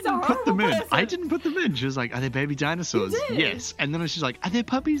She's a them horrible in. person. I didn't put them in. She was like, "Are they baby dinosaurs?" You did. Yes. And then she's like, "Are there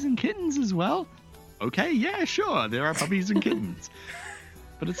puppies and kittens as well?" Okay, yeah, sure. There are puppies and kittens.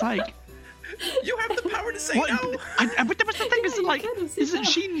 But it's like, You have the power to say what? no. But the thing is, you like, can say is that no.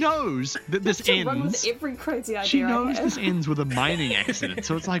 she knows that this To run with ends. every crazy idea She I knows have. this ends with a mining accident.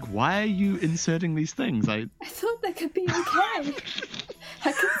 So it's like, why are you inserting these things? I thought they could be okay.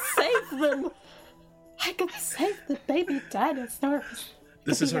 I could save them. I could save the baby dinosaurs.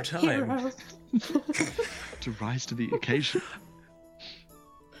 This is Be our a time. hero. To rise to the occasion.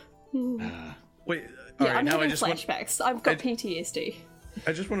 Wait. Yeah, Alright, I'm now having I just want flashbacks. I've got PTSD.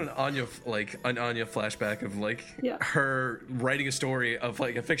 an Anya flashback of like Yeah. her writing a story of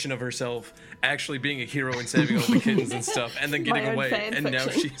like a fiction of herself actually being a hero and saving all the kittens and stuff, and then getting My own away. fan And now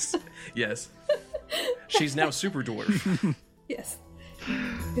fiction. she's now super dwarf. Yes.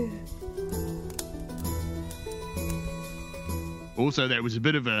 Also, there was a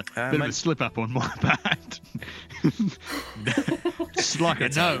bit of a slip up on my part. Just like I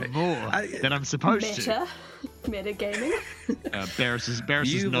know more than I'm supposed to. Metagaming. Barris's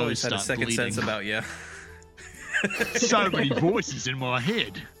You've nose always had a starts second bleeding. sense about you. So many voices in my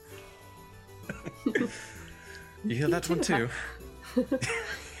head. You hear that one too?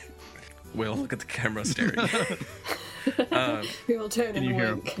 Will, look at the camera staring. We will turn And and you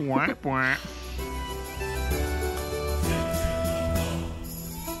hear wink. bwah, bwah.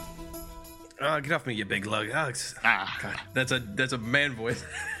 Get off me, you big lug. God, that's a man voice.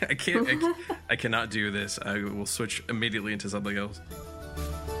 I cannot do this. I will switch immediately into something else.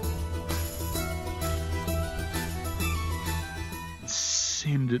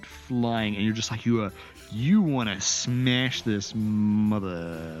 Send it flying, and you're just like, you want to smash this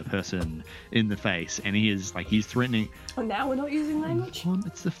mother person in the face, and he's threatening. Oh, now we're not using language? Well,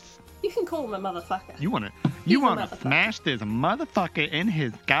 it's the You can call him a motherfucker. you want He's a to motherfucker. smash this motherfucker in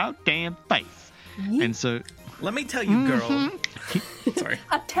his goddamn face, and so Let me tell you, girl. Sorry.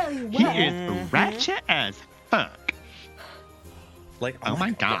 I tell you he what. is ratchet as fuck. Like, Oh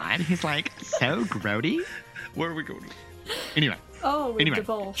my god, he's like so grody. where are we going? Anyway. Oh, we Anyway,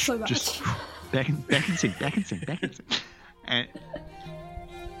 devolved so much. Just back and sing. And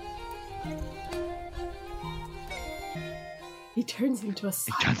He turns into a he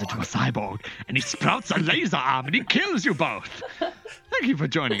cyborg. turns into a cyborg, and he sprouts a laser arm, and he kills you both. Thank you for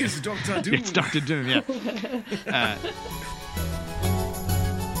joining us. It's Dr. Doom. It's Dr. Doom, yeah.